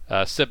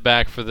 sit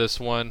back for this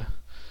one,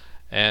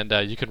 and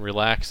you can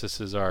relax. This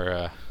is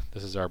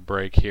our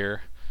break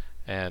here,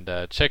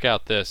 and check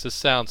out this. This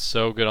sounds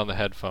so good on the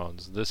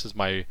headphones. This is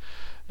my.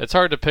 It's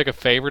hard to pick a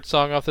favorite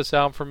song off this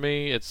album for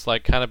me. It's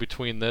like kind of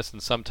between this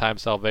and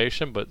Sometimes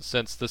Salvation, but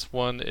since this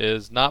one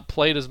is not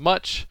played as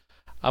much,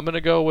 I'm going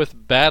to go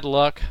with Bad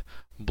Luck,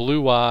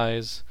 Blue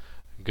Eyes,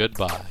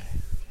 Goodbye.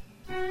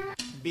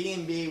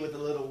 B&B with a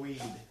little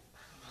weed.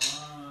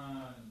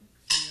 1,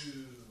 2,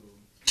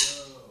 go.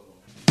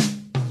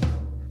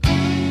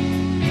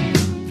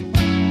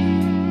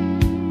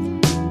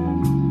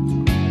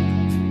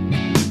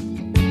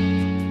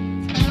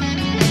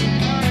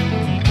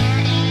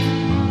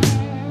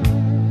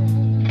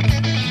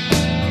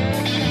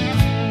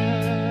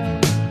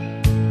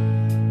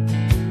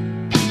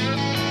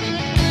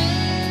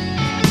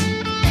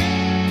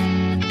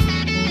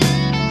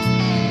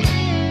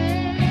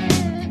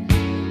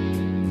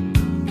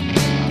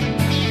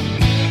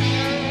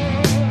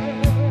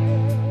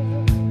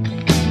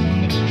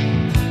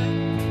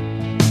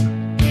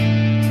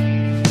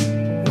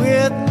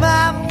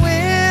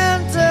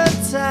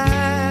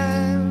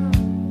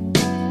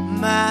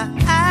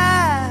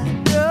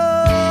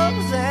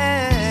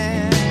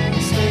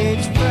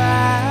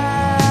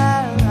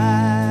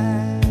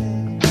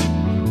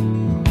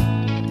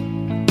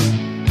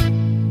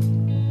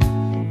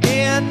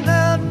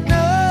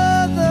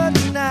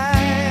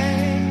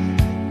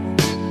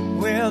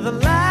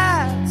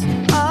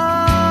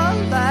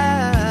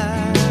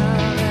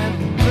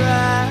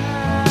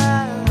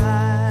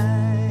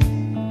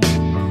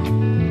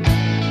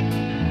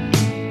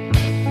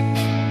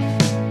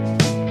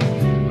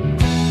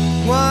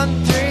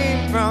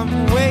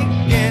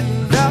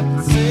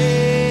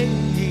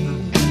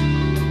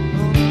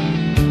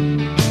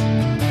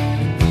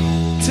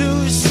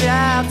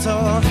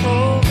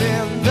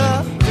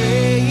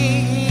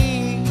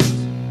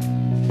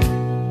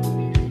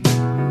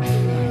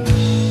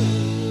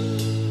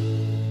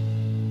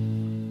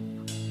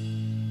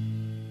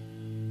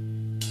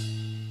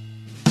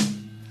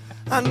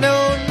 I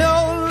know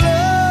no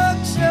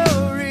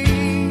luxury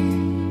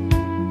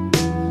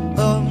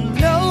of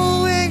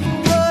knowing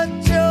what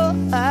your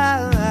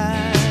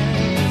eyes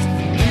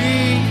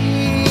read.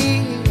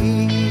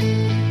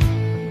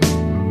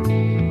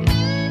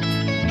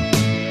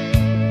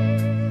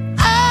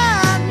 I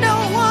know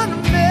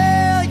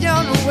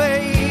 1,000,000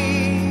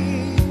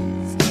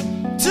 ways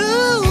to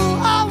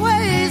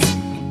always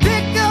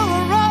pick the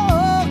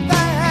wrong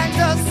thing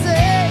to say.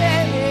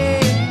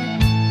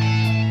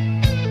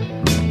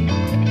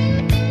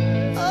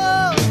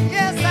 Oh,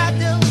 yes, I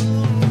do.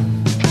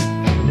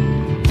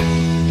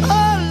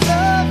 Oh,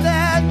 love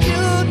that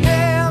you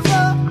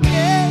never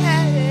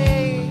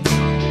gave.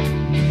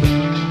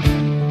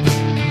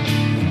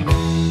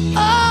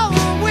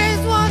 Always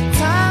one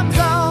time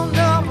zone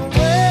number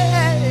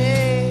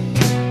way.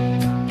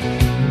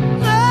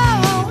 No,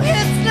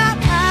 it's not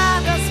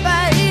out of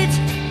spite.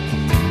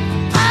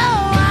 Oh,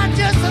 I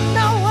just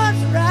know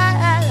what's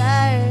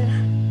right.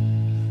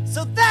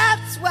 So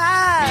that's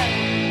why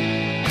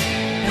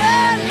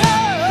I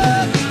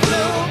love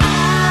blue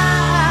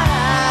eyes.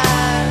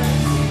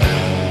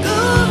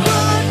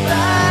 Goodbye.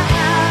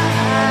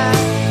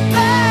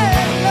 I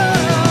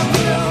love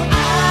blue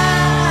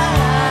eyes.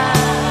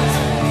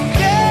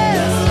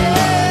 Yes,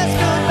 yes,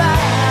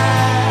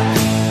 goodbye.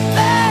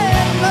 I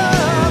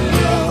love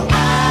blue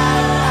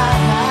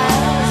eyes.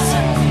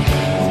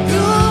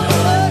 Goodbye.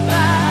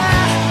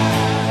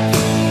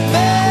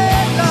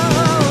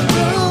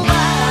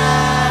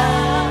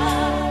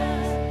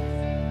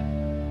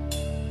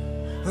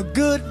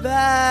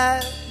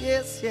 Goodbye,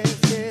 yes, yes,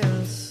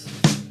 yes.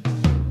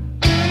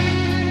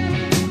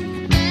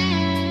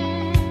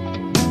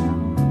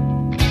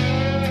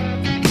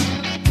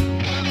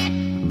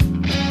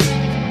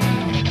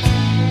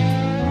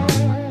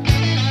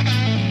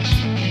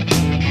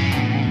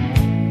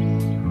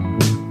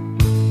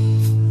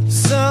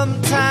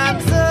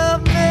 Sometimes the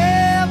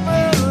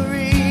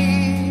memory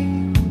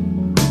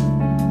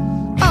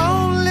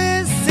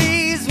only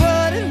sees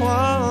what it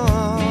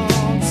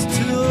wants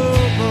to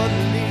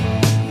believe.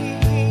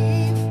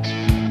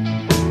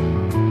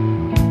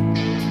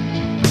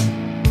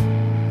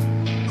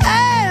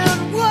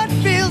 And what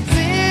feels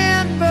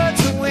in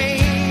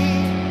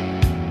between,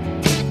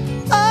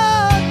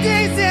 all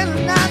days and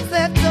nights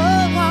that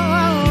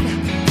don't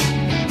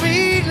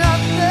mean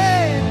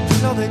nothing.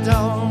 No, they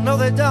don't. No,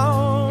 they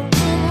don't.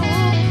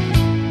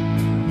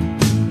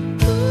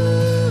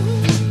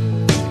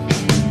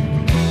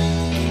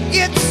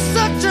 It's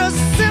such a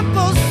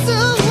simple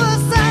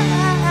suicide.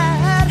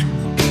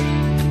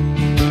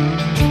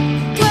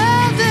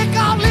 Glad they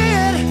call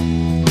it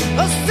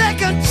a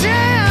second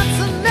chance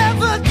and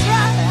never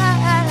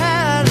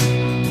tried.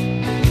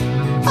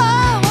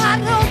 Oh, I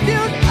hope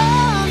you'd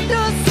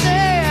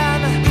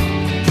understand.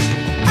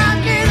 I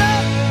need a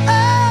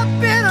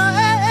better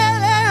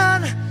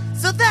hand.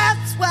 So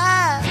that's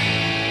why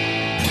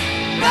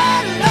I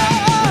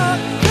love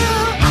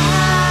blue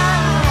eyes.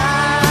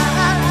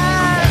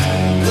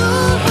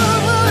 Goodbye.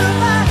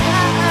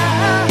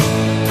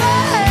 I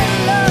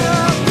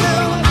love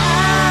blue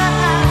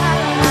eyes.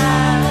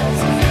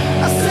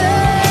 I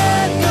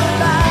said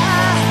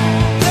goodbye.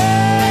 I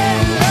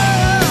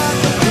love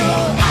the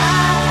blue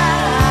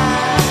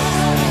eyes.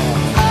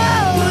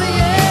 Oh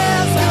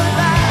yes,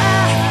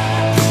 goodbye.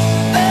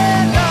 I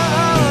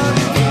love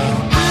the blue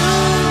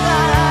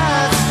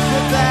eyes.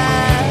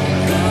 Goodbye.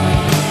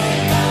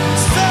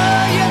 So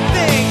you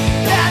think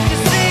that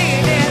you've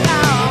seen it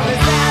all?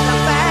 Is that a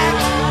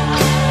fact?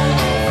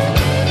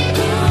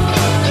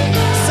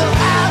 So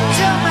out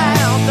your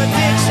mouth, the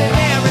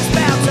dictionary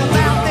spouts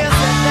about this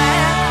and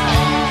that.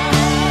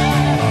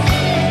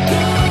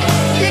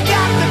 You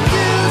got the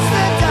do's,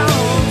 the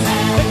don'ts,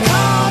 the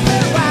cause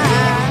and why.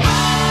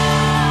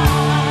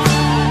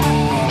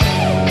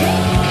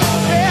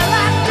 Well,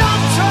 I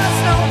don't trust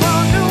no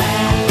one who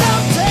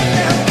don't take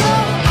their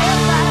own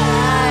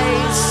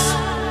advice.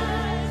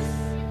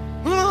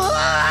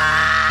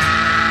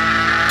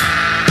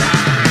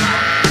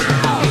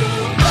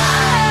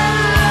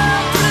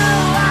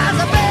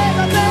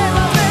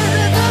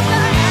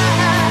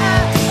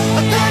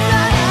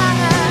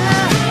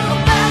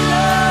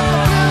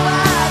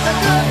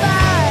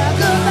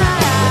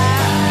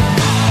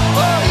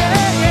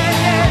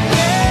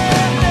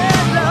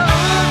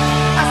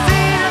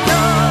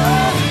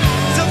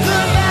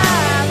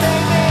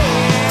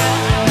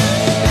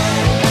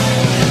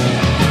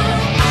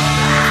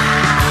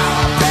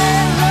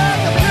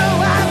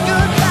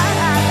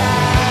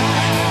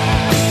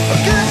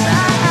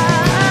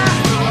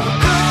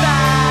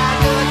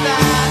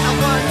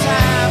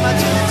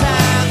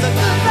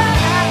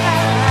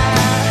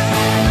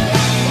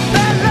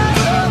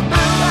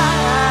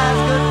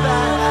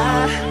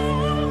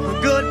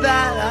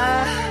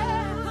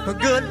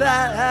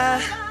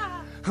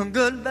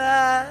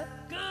 Goodbye.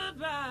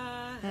 Goodbye.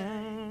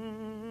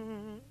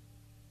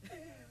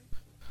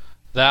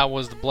 That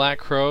was the Black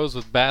Crowes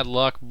with Bad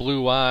Luck,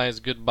 Blue Eyes,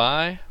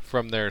 Goodbye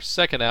from their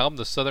second album,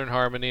 The Southern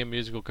Harmony and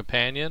Musical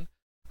Companion.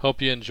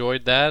 Hope you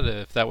enjoyed that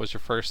if that was your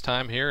first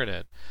time hearing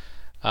it.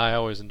 I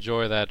always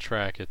enjoy that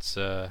track. It's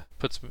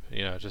puts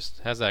just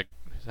has a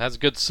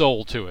good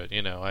soul to it.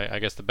 I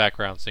guess the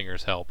background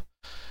singers help.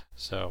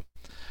 So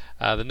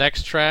the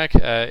next track,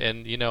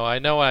 and I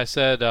know I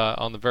said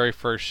on the very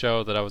first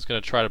show that I was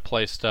going to try to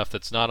play stuff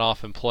that's not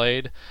often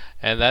played,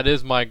 and that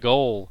is my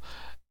goal.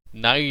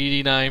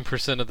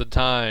 99% of the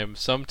time.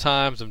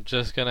 Sometimes I'm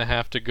just going to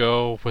have to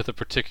go with a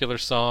particular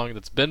song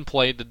that's been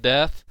played to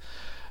death.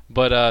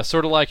 But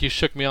sort of like You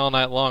Shook Me All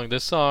Night Long,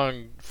 this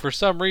song, for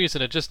some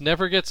reason, it just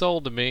never gets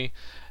old to me.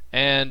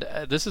 And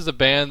this is a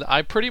band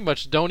I pretty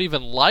much don't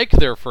even like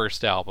their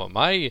first album.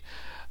 I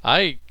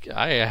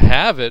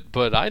have it,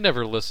 but I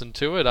never listened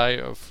to it. I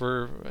don't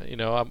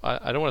want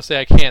to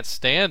say I can't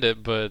stand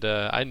it, but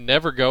I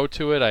never go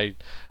to it.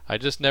 I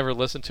just never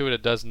listen to it.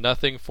 It does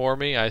nothing for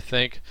me. I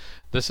think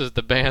this is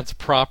the band's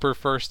proper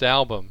first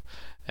album,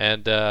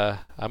 and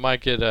I might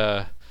get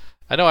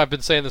I know I've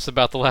been saying this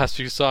about the last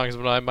few songs,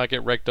 but I might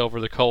get raked over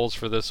the coals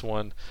for this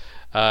one.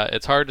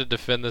 It's hard to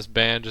defend this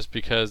band just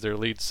because their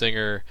lead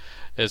singer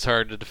is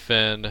hard to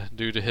defend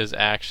due to his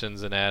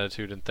actions and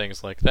attitude and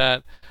things like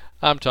that.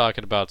 I'm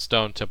talking about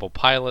Stone Temple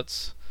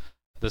Pilots.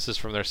 This is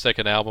from their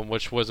second album,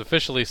 which was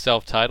officially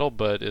self-titled,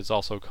 but is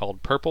also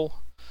called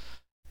Purple.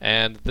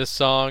 And this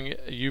song,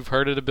 you've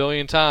heard it a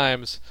billion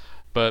times,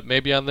 but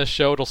maybe on this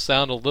show it'll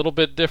sound a little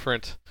bit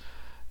different.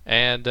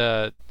 And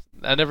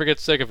I never get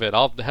sick of it.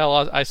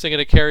 I sing it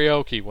at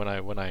karaoke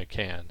when I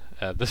can.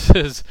 This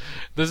is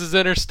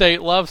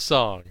Interstate Love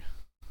Song.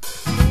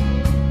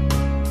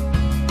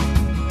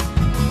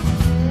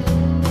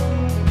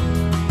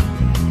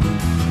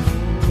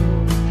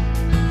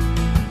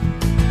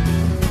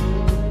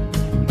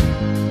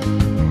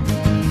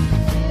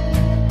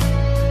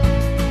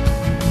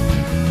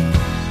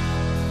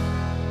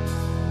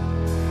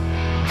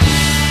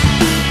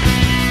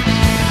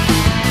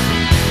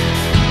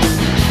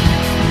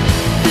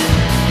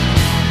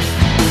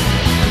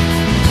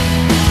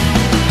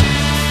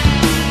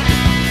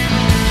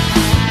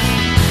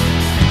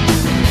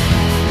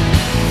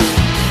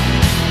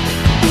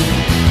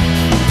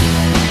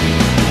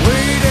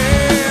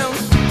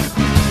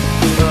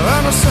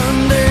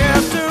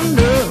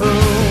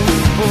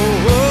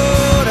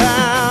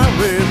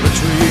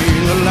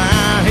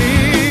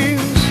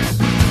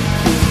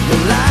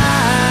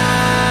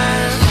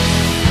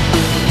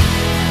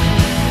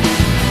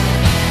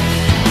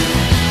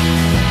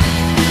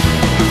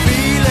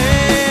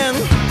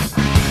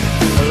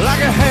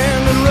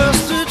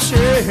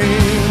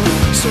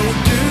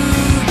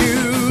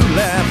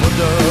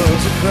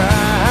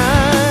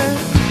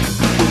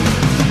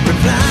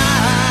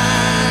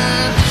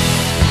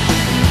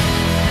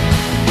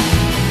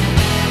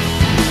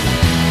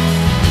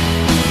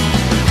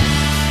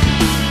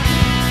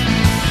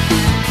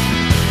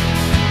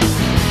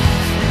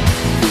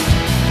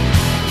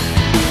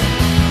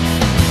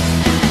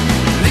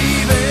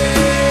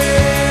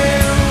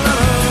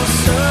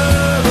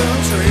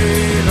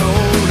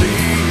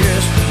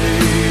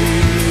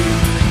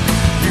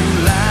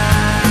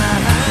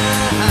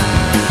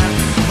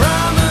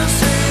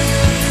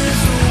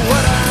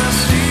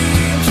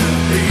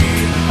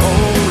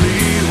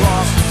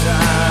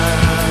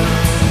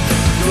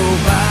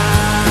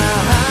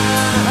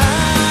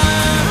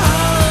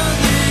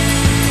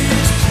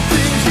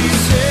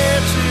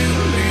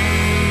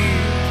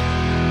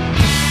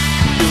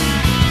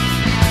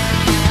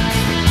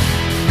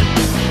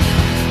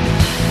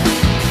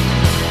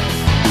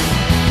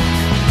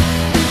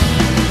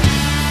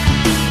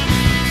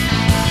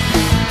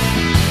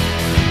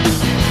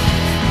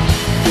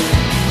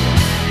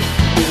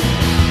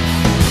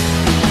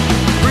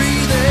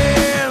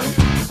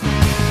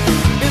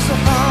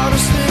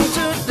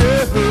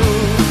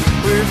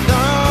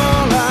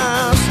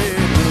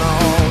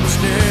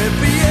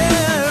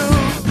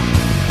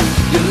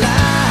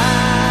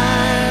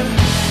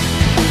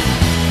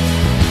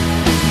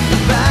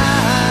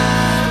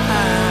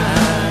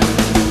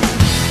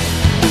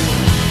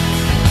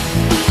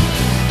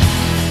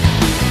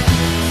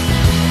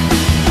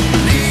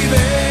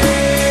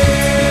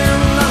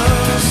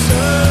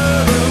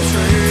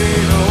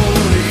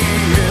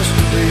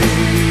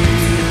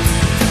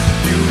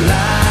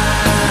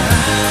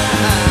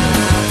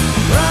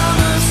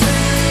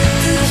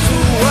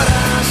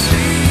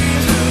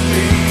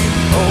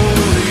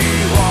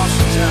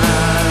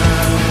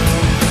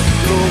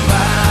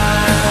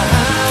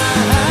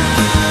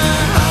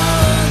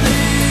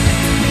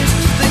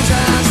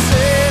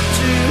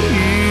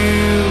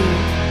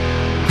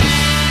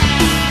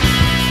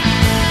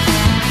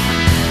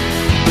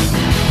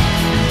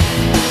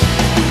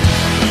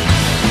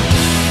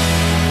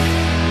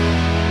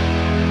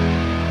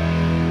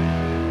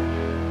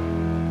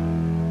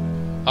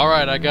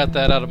 Alright, I got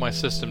that out of my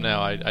system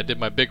now. I did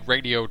my big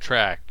radio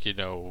track,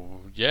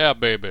 yeah,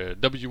 baby,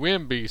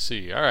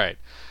 WMBC. Alright,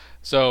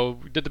 so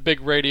we did the big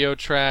radio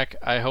track.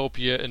 I hope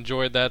you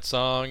enjoyed that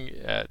song.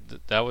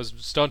 That was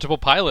Stone Temple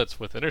Pilots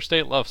with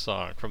Interstate Love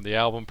Song from the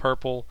album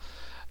Purple.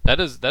 That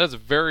is a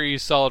very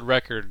solid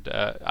record.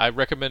 I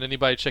recommend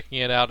anybody checking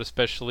it out,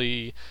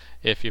 especially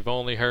if you've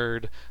only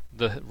heard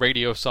the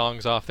radio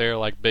songs off there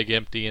like Big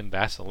Empty and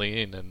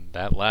Vaseline and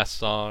that last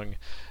song.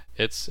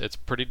 It's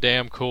pretty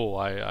damn cool.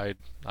 I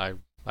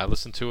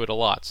listen to it a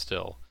lot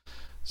still.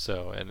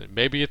 So, and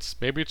maybe it's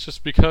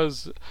just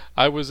because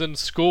I was in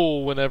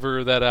school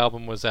whenever that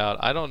album was out.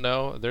 I don't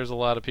know. There's a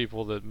lot of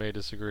people that may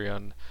disagree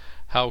on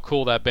how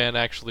cool that band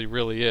actually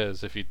really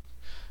is if you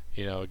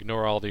know,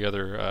 ignore all the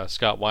other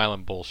Scott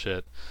Weiland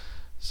bullshit.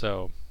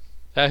 So,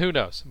 who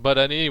knows? But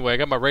anyway, I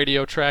got my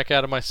radio track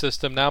out of my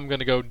system. Now I'm going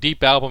to go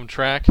deep album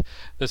track.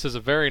 This is a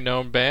very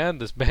known band.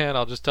 This band,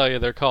 I'll just tell you,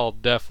 they're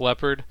called Def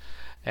Leppard,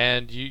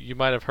 and you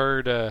might have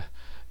heard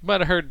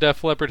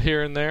Def Leppard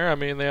here and there. I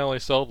mean, they only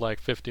sold like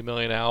 50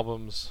 million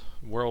albums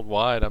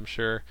worldwide, I'm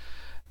sure.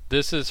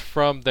 This is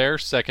from their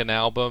second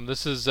album.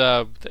 This is,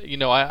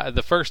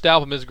 the first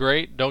album is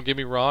great. Don't get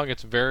me wrong.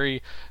 It's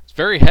very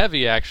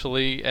heavy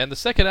actually, and the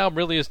second album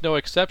really is no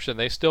exception.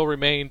 They still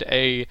remained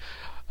they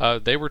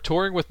were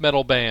touring with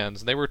metal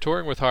bands. They were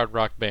touring with hard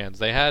rock bands.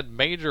 They had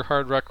major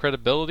hard rock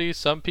credibility.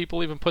 Some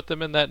people even put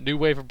them in that new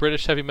wave of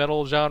British heavy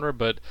metal genre,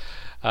 but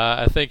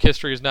I think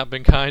history has not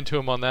been kind to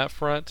them on that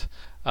front.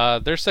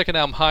 Their second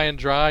album, High and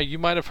Dry, you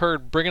might have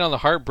heard Bringing on the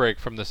Heartbreak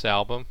from this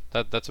album.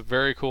 That's a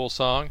very cool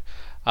song.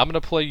 I'm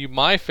going to play you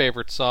my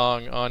favorite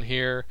song on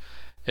here.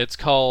 It's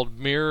called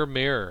Mirror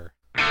Mirror.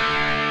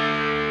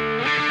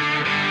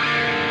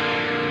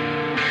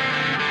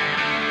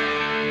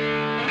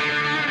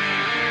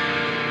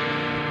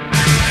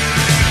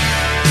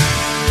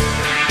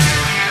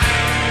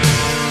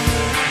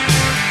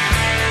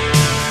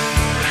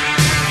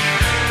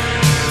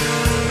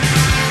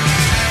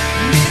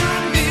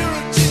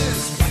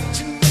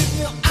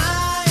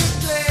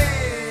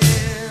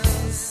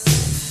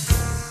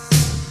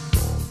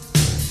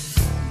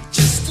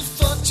 Just a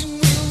fortune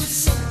with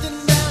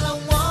something that I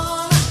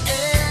wanna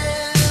add.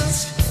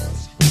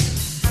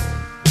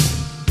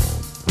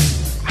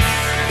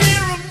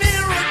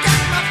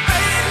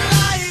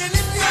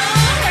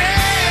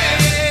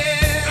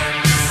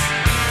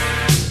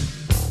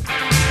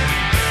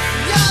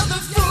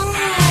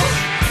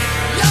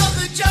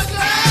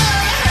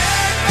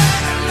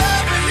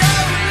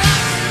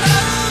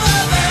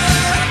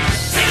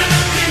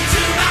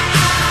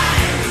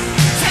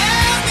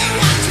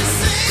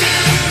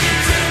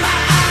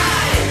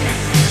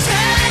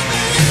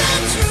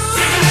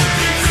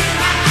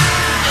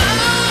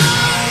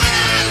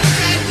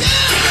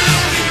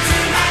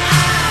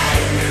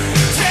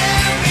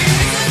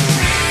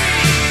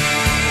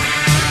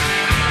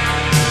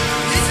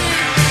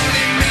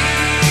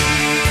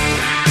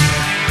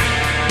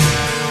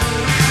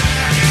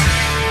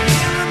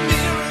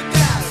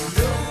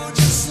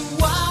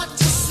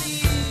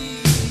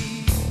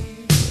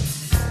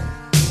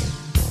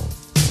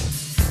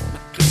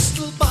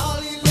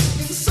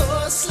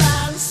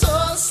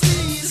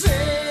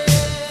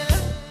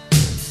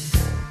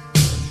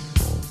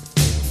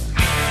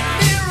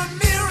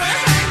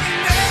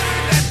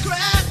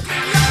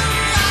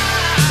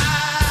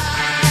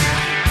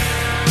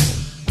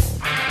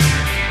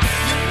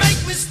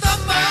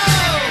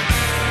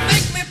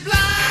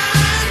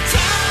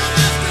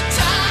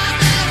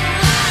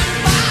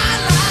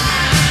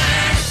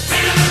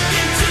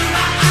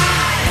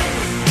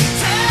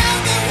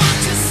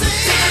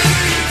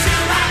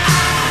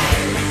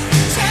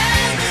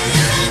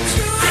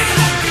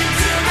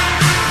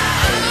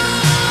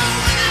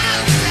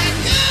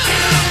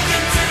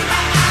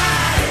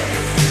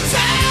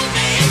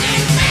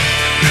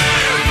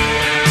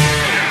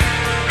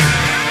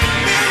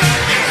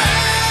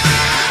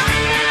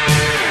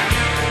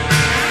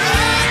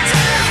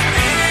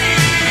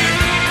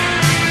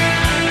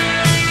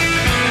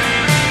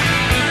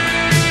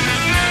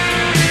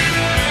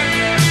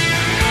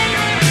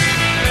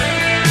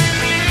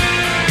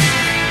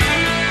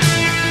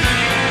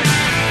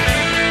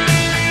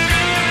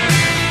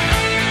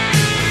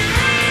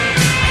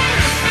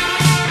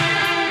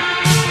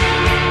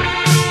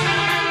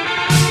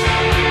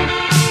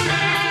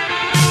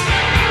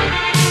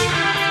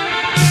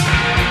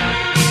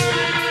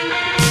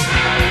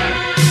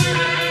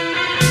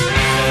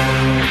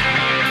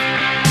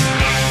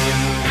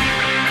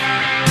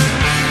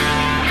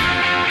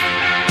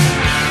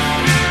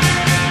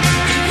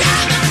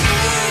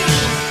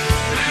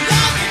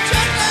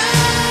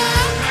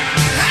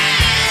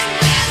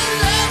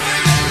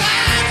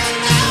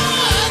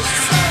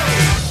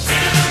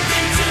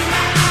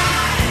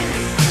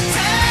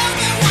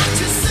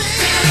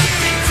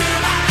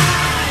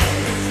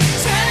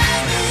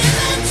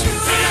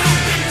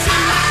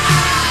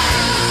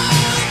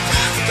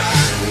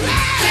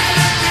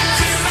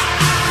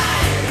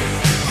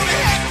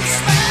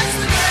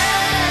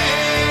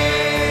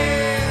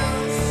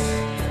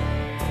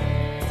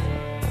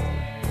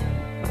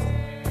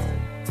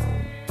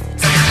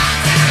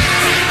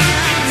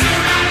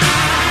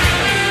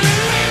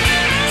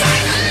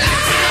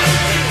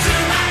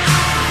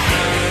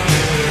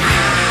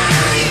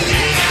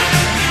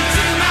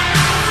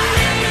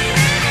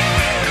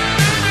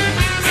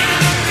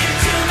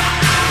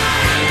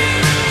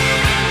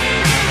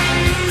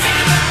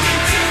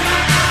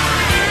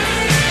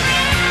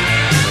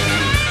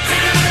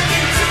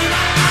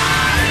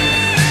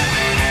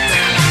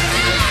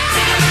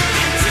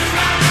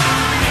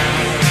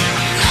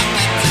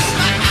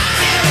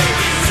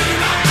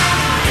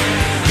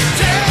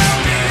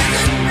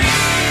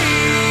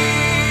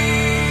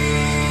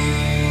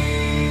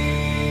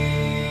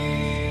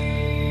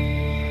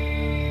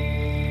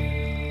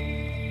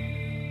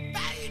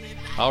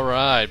 All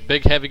right,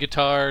 big heavy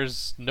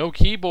guitars, no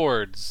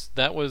keyboards.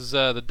 That was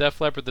the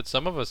Def Leppard that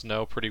some of us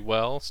know pretty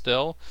well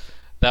still.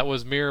 That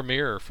was Mirror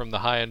Mirror from the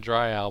High and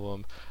Dry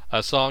album,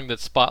 a song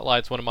that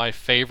spotlights one of my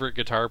favorite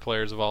guitar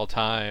players of all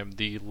time,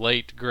 the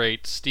late,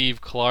 great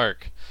Steve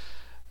Clark.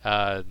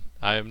 I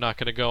am not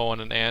going to go on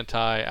an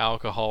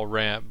anti-alcohol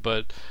rant,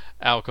 but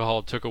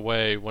alcohol took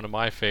away one of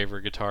my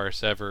favorite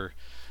guitarists ever.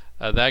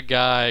 That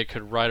guy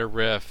could write a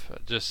riff,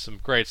 just some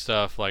great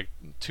stuff like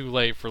Too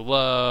Late for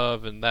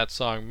Love and that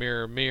song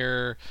Mirror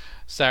Mirror,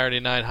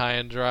 Saturday Night High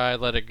and Dry,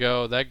 Let It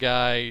Go. That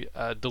guy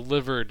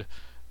delivered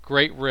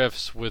great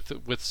riffs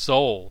with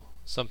soul,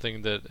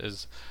 something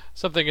that's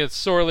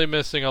sorely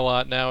missing a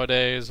lot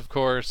nowadays, of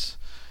course,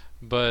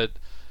 but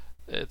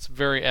it's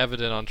very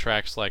evident on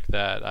tracks like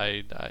that.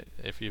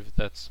 If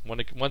that's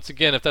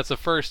the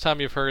first time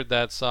you've heard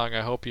that song,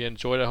 I hope you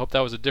enjoyed it. I hope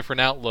that was a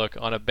different outlook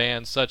on a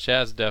band such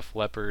as Def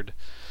Leppard.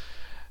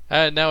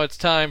 And now it's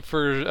time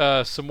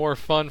for some more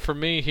fun for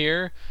me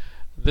here.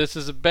 This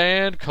is a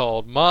band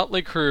called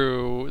Motley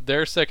Crue.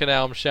 Their second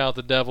album, Shout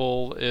the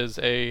Devil, is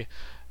a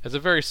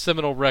very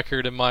seminal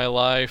record in my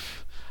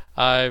life.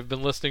 I've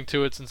been listening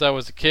to it since I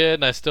was a kid,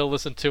 and I still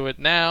listen to it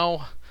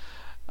now.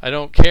 I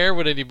don't care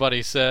what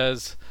anybody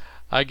says.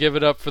 I give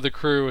it up for the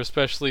Crue,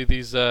 especially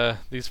these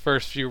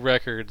first few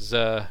records.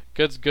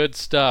 Good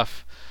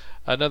stuff.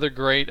 Another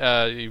great.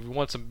 You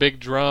want some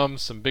big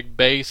drums, some big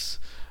bass,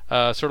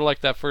 sort of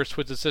like that first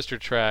Twisted Sister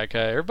track.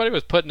 Everybody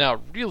was putting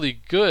out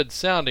really good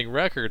sounding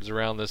records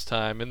around this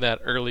time in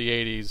that early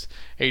 '80s,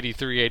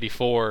 '83,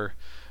 '84.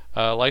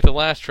 Like the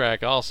last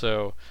track,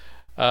 also.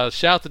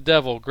 Shout the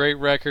Devil, great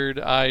record.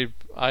 I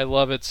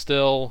love it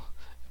still.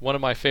 One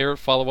of my favorite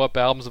follow-up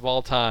albums of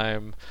all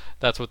time.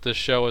 That's what this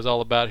show is all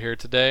about here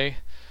today.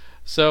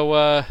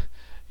 So,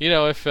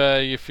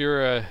 if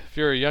you're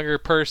a younger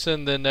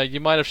person, then you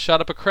might have shot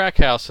up a crack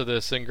house to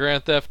this in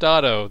Grand Theft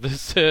Auto.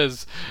 This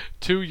is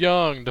Too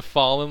Young to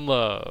Fall in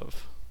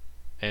Love,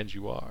 and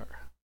you are.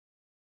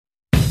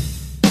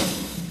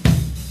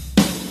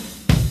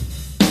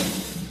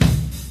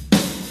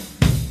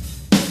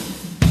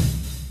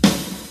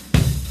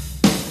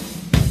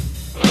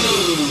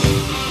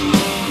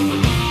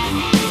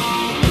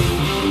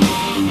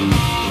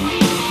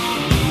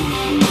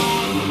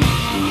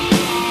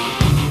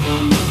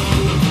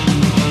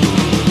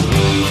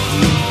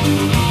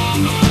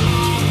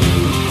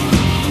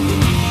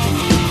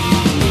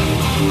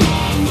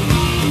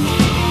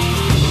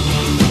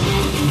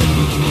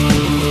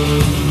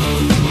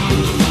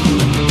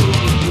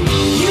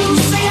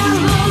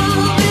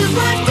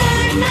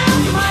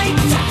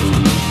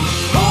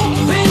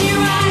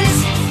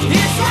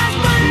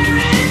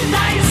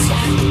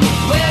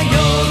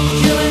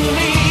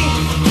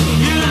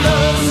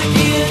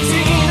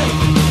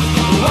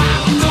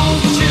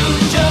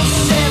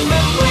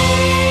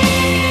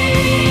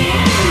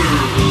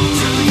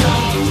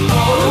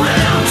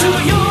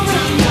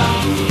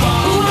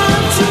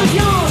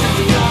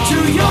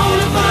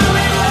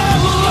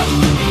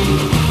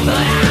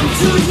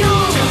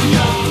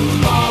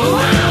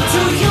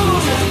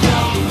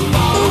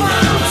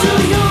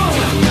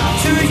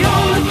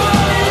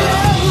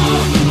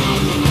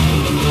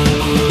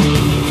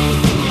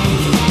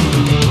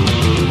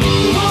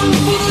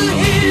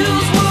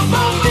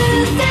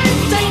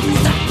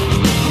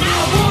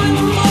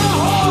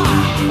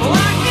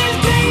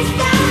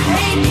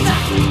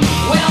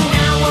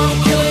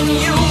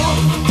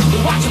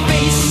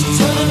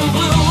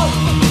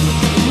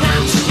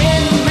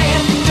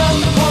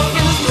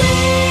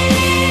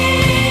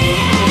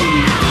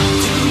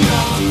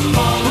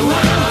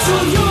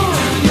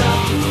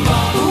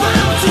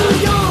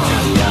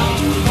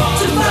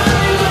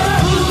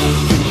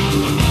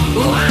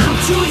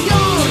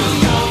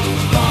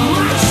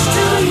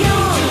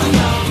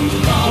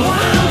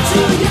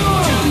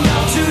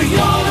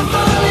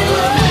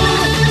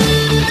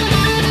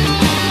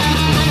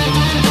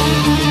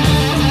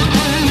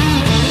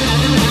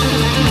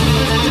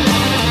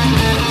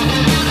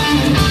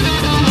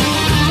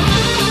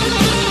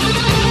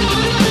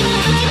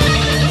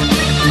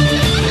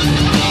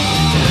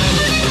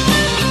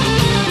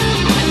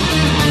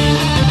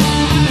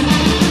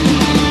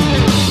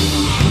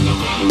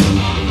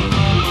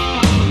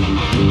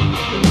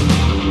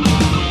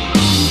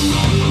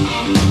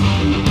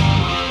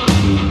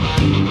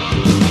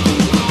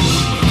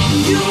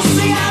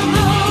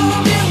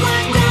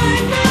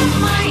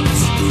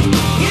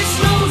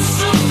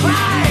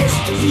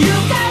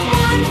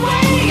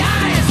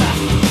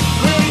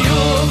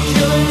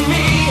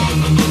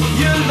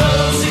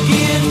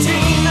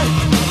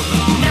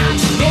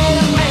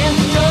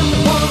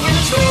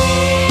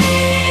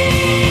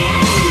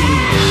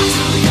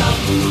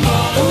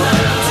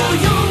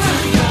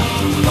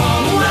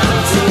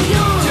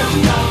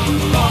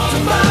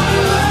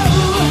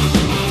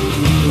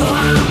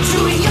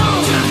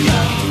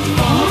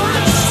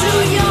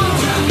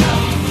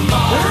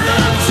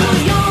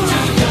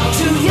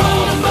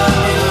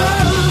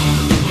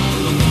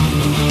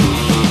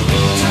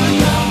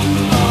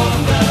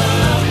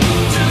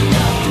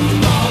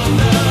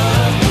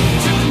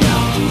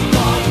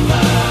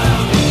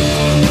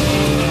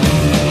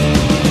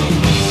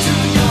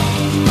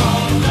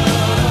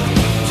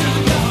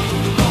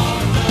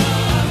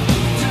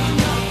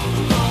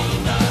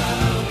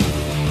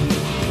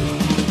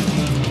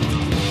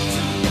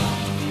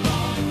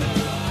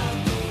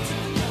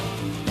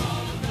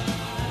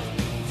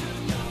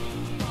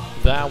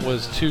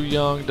 was Too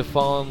Young to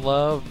Fall in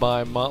Love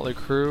by Motley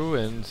Crue,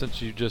 and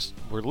since you just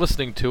were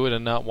listening to it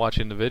and not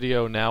watching the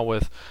video, now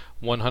with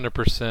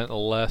 100%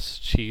 less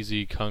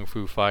cheesy kung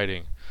fu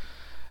fighting.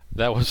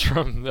 That was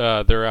from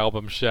their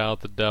album Shout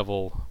at the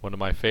Devil, one of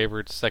my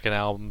favorite second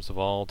albums of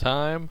all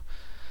time.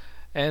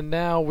 And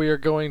now we are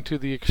going to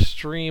the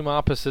extreme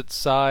opposite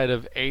side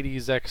of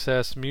 80s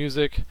excess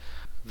music.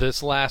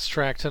 This last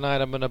track tonight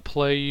I'm going to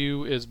play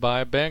you is by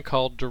a band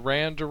called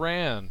Duran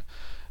Duran.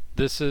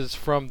 This is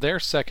from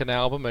their second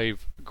album, a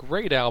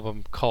great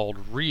album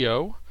called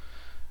Rio.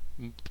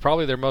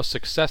 Probably their most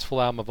successful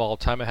album of all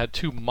time. It had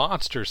two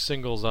monster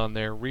singles on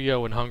there,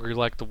 Rio and Hungry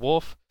Like the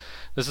Wolf.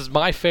 This is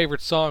my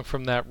favorite song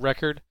from that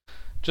record.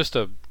 Just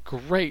a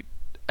great,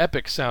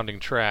 epic sounding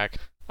track.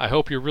 I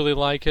hope you really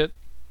like it.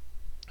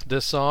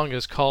 This song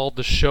is called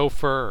The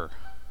Chauffeur.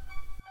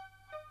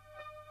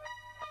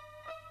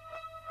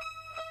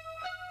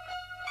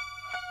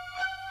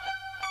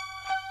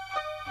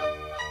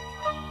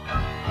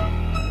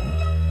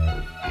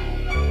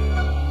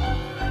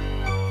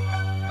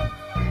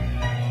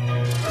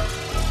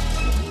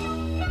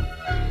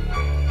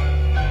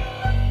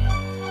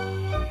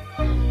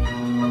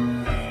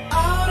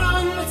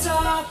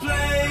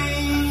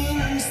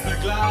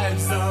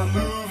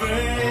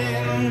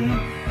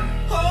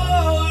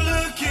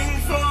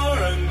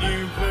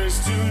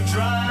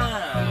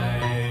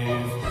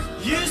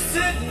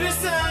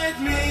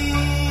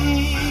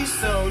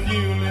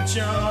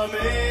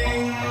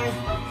 Charming,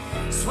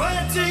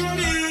 sweating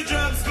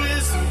dewdrops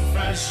glisten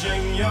fresh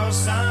in your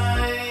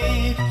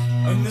side,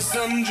 and the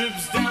sun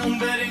drips down,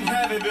 bedding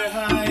heavy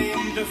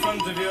behind the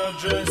front of your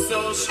dress,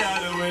 all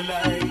shadowy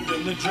lined,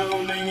 and the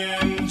droning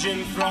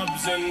engine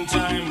throbs in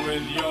time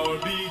with your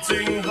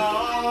beating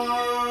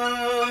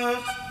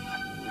heart.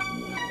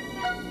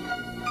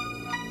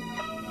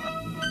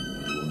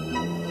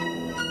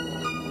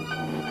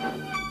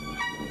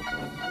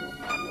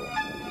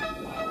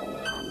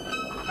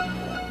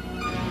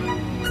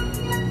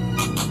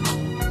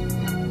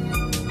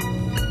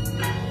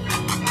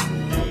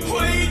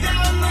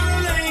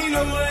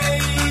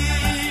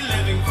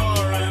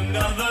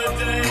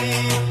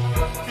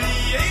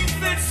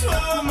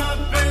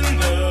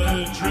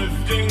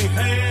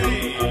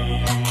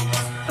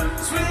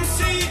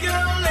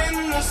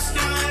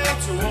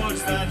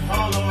 Towards that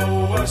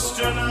hollow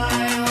western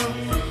isle,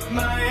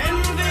 my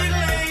envied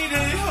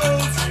lady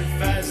holds you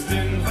fast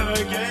in her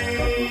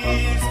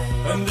gaze,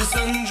 and the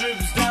sun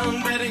drips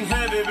down, bedding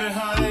heavy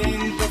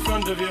behind the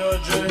front of your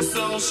dress,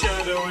 all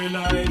shadowy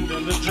lined,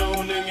 and the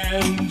droning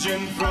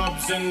engine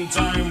throbs in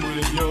time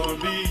with your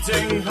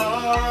beating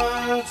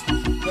heart.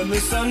 And the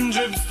sun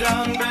drips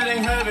down,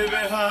 bedding heavy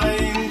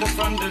behind the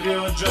front of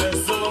your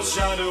dress, all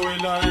shadowy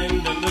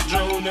lined, and the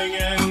droning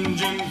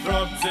engine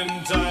throbs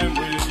in time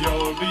with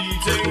your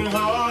beating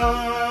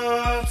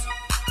heart.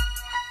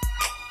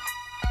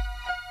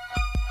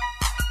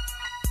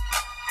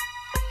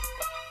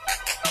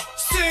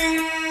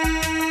 Sing,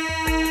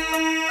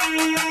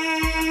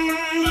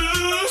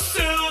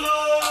 Lucilla.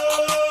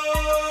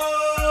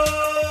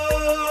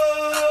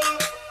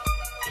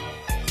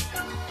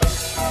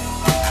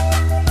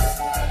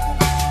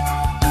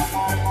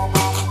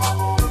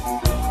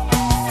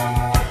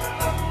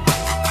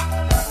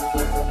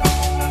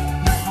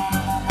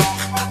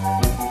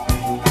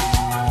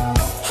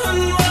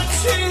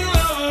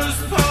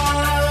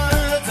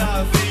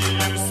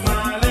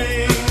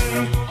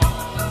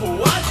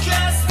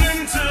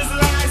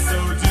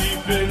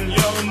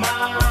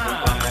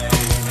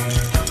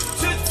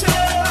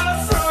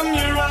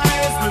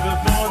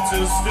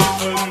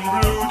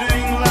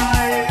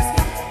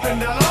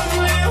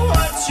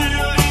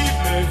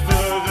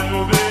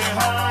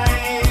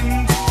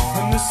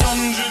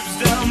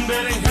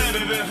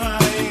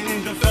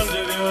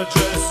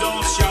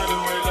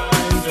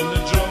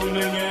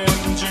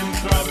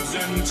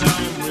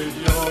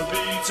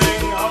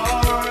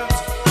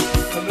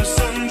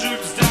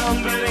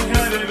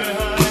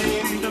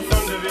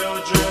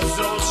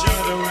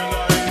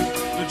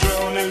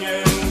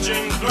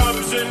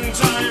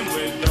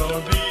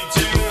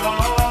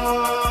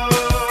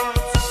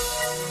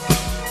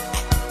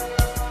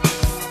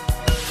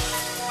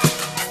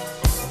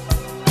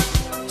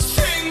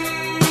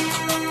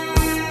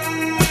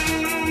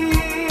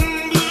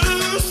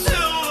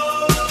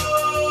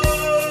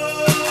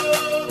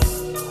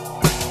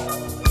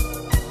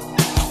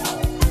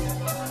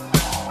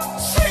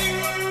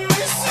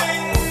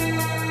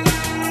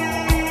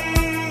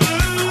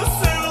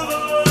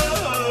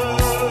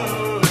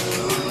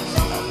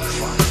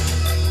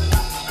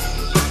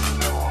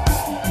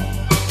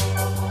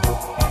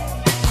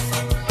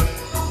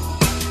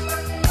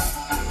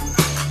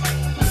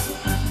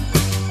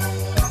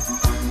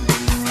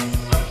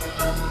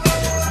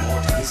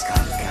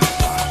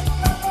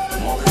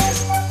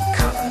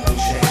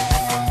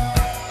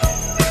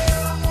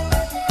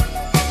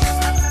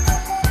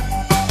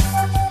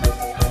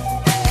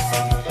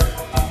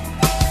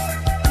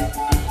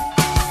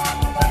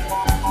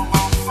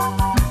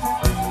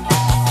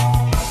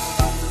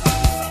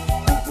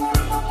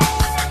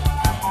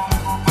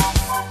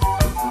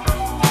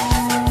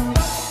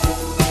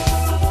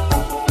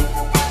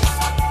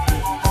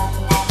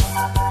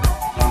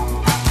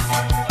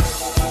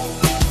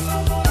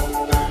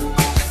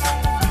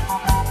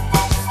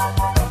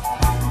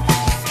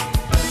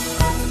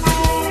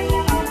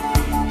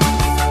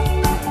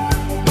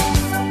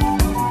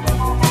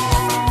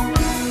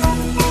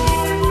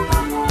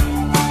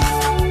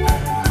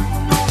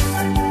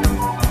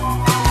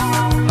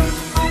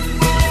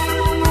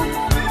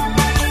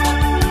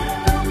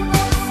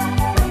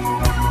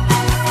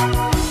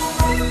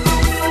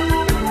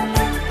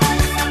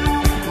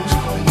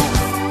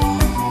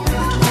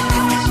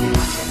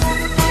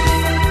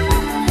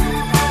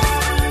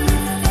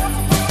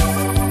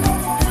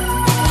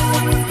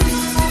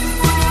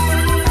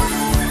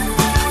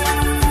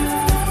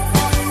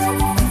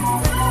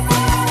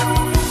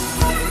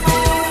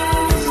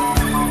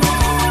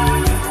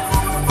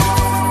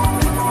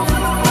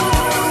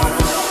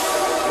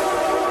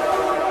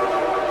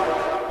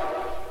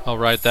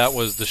 right, that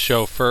was The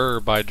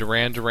Chauffeur by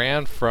Duran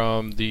Duran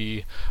from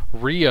the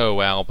Rio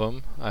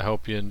album. I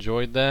hope you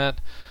enjoyed that.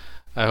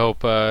 I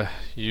hope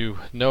you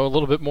know a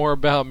little bit more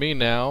about me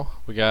now.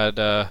 We got,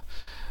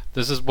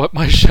 this is what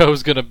my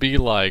show's going to be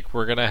like.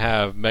 We're going to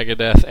have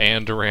Megadeth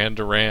and Duran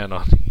Duran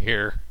on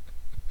here.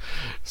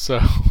 So,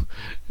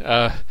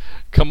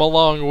 come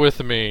along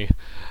with me.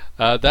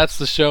 That's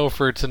the show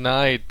for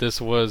tonight.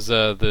 This was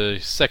the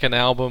second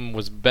album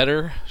was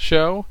Better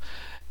show.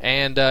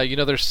 And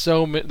there were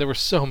so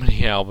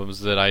many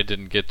albums that I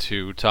didn't get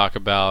to talk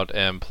about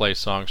and play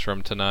songs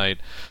from tonight.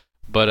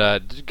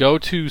 But go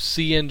to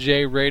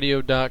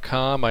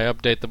cnjradio.com. I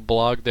update the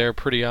blog there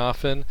pretty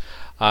often.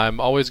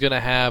 I'm always going to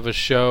have a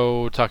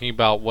show talking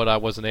about what I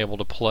wasn't able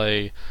to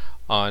play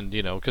on,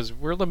 because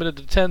we're limited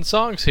to 10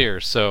 songs here.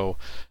 So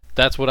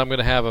that's what I'm going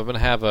to have. I'm going to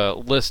have a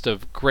list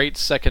of great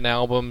second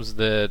albums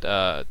that,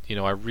 I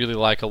really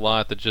like a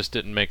lot that just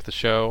didn't make the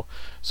show.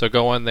 So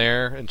go on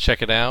there and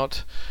check it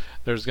out.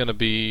 There's going to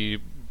be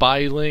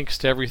buy links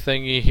to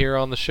everything you hear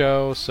on the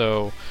show,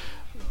 so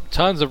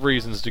tons of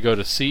reasons to go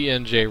to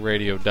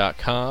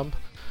cnjradio.com.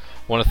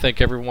 Want to thank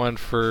everyone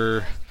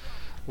for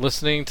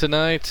listening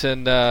tonight,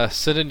 and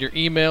send in your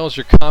emails,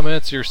 your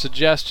comments, your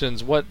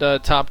suggestions. What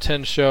top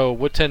 10 show,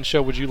 what 10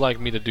 show would you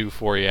like me to do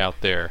for you out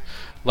there?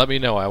 Let me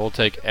know. I will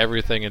take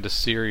everything into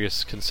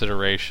serious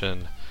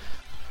consideration.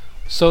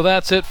 So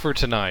that's it for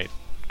tonight.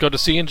 Go to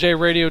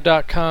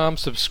cnjradio.com,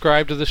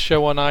 subscribe to the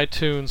show on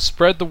iTunes,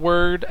 spread the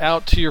word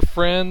out to your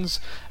friends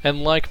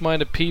and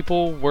like-minded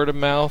people. Word of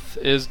mouth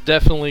is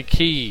definitely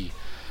key.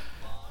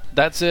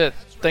 That's it.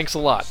 Thanks a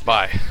lot.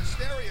 Bye.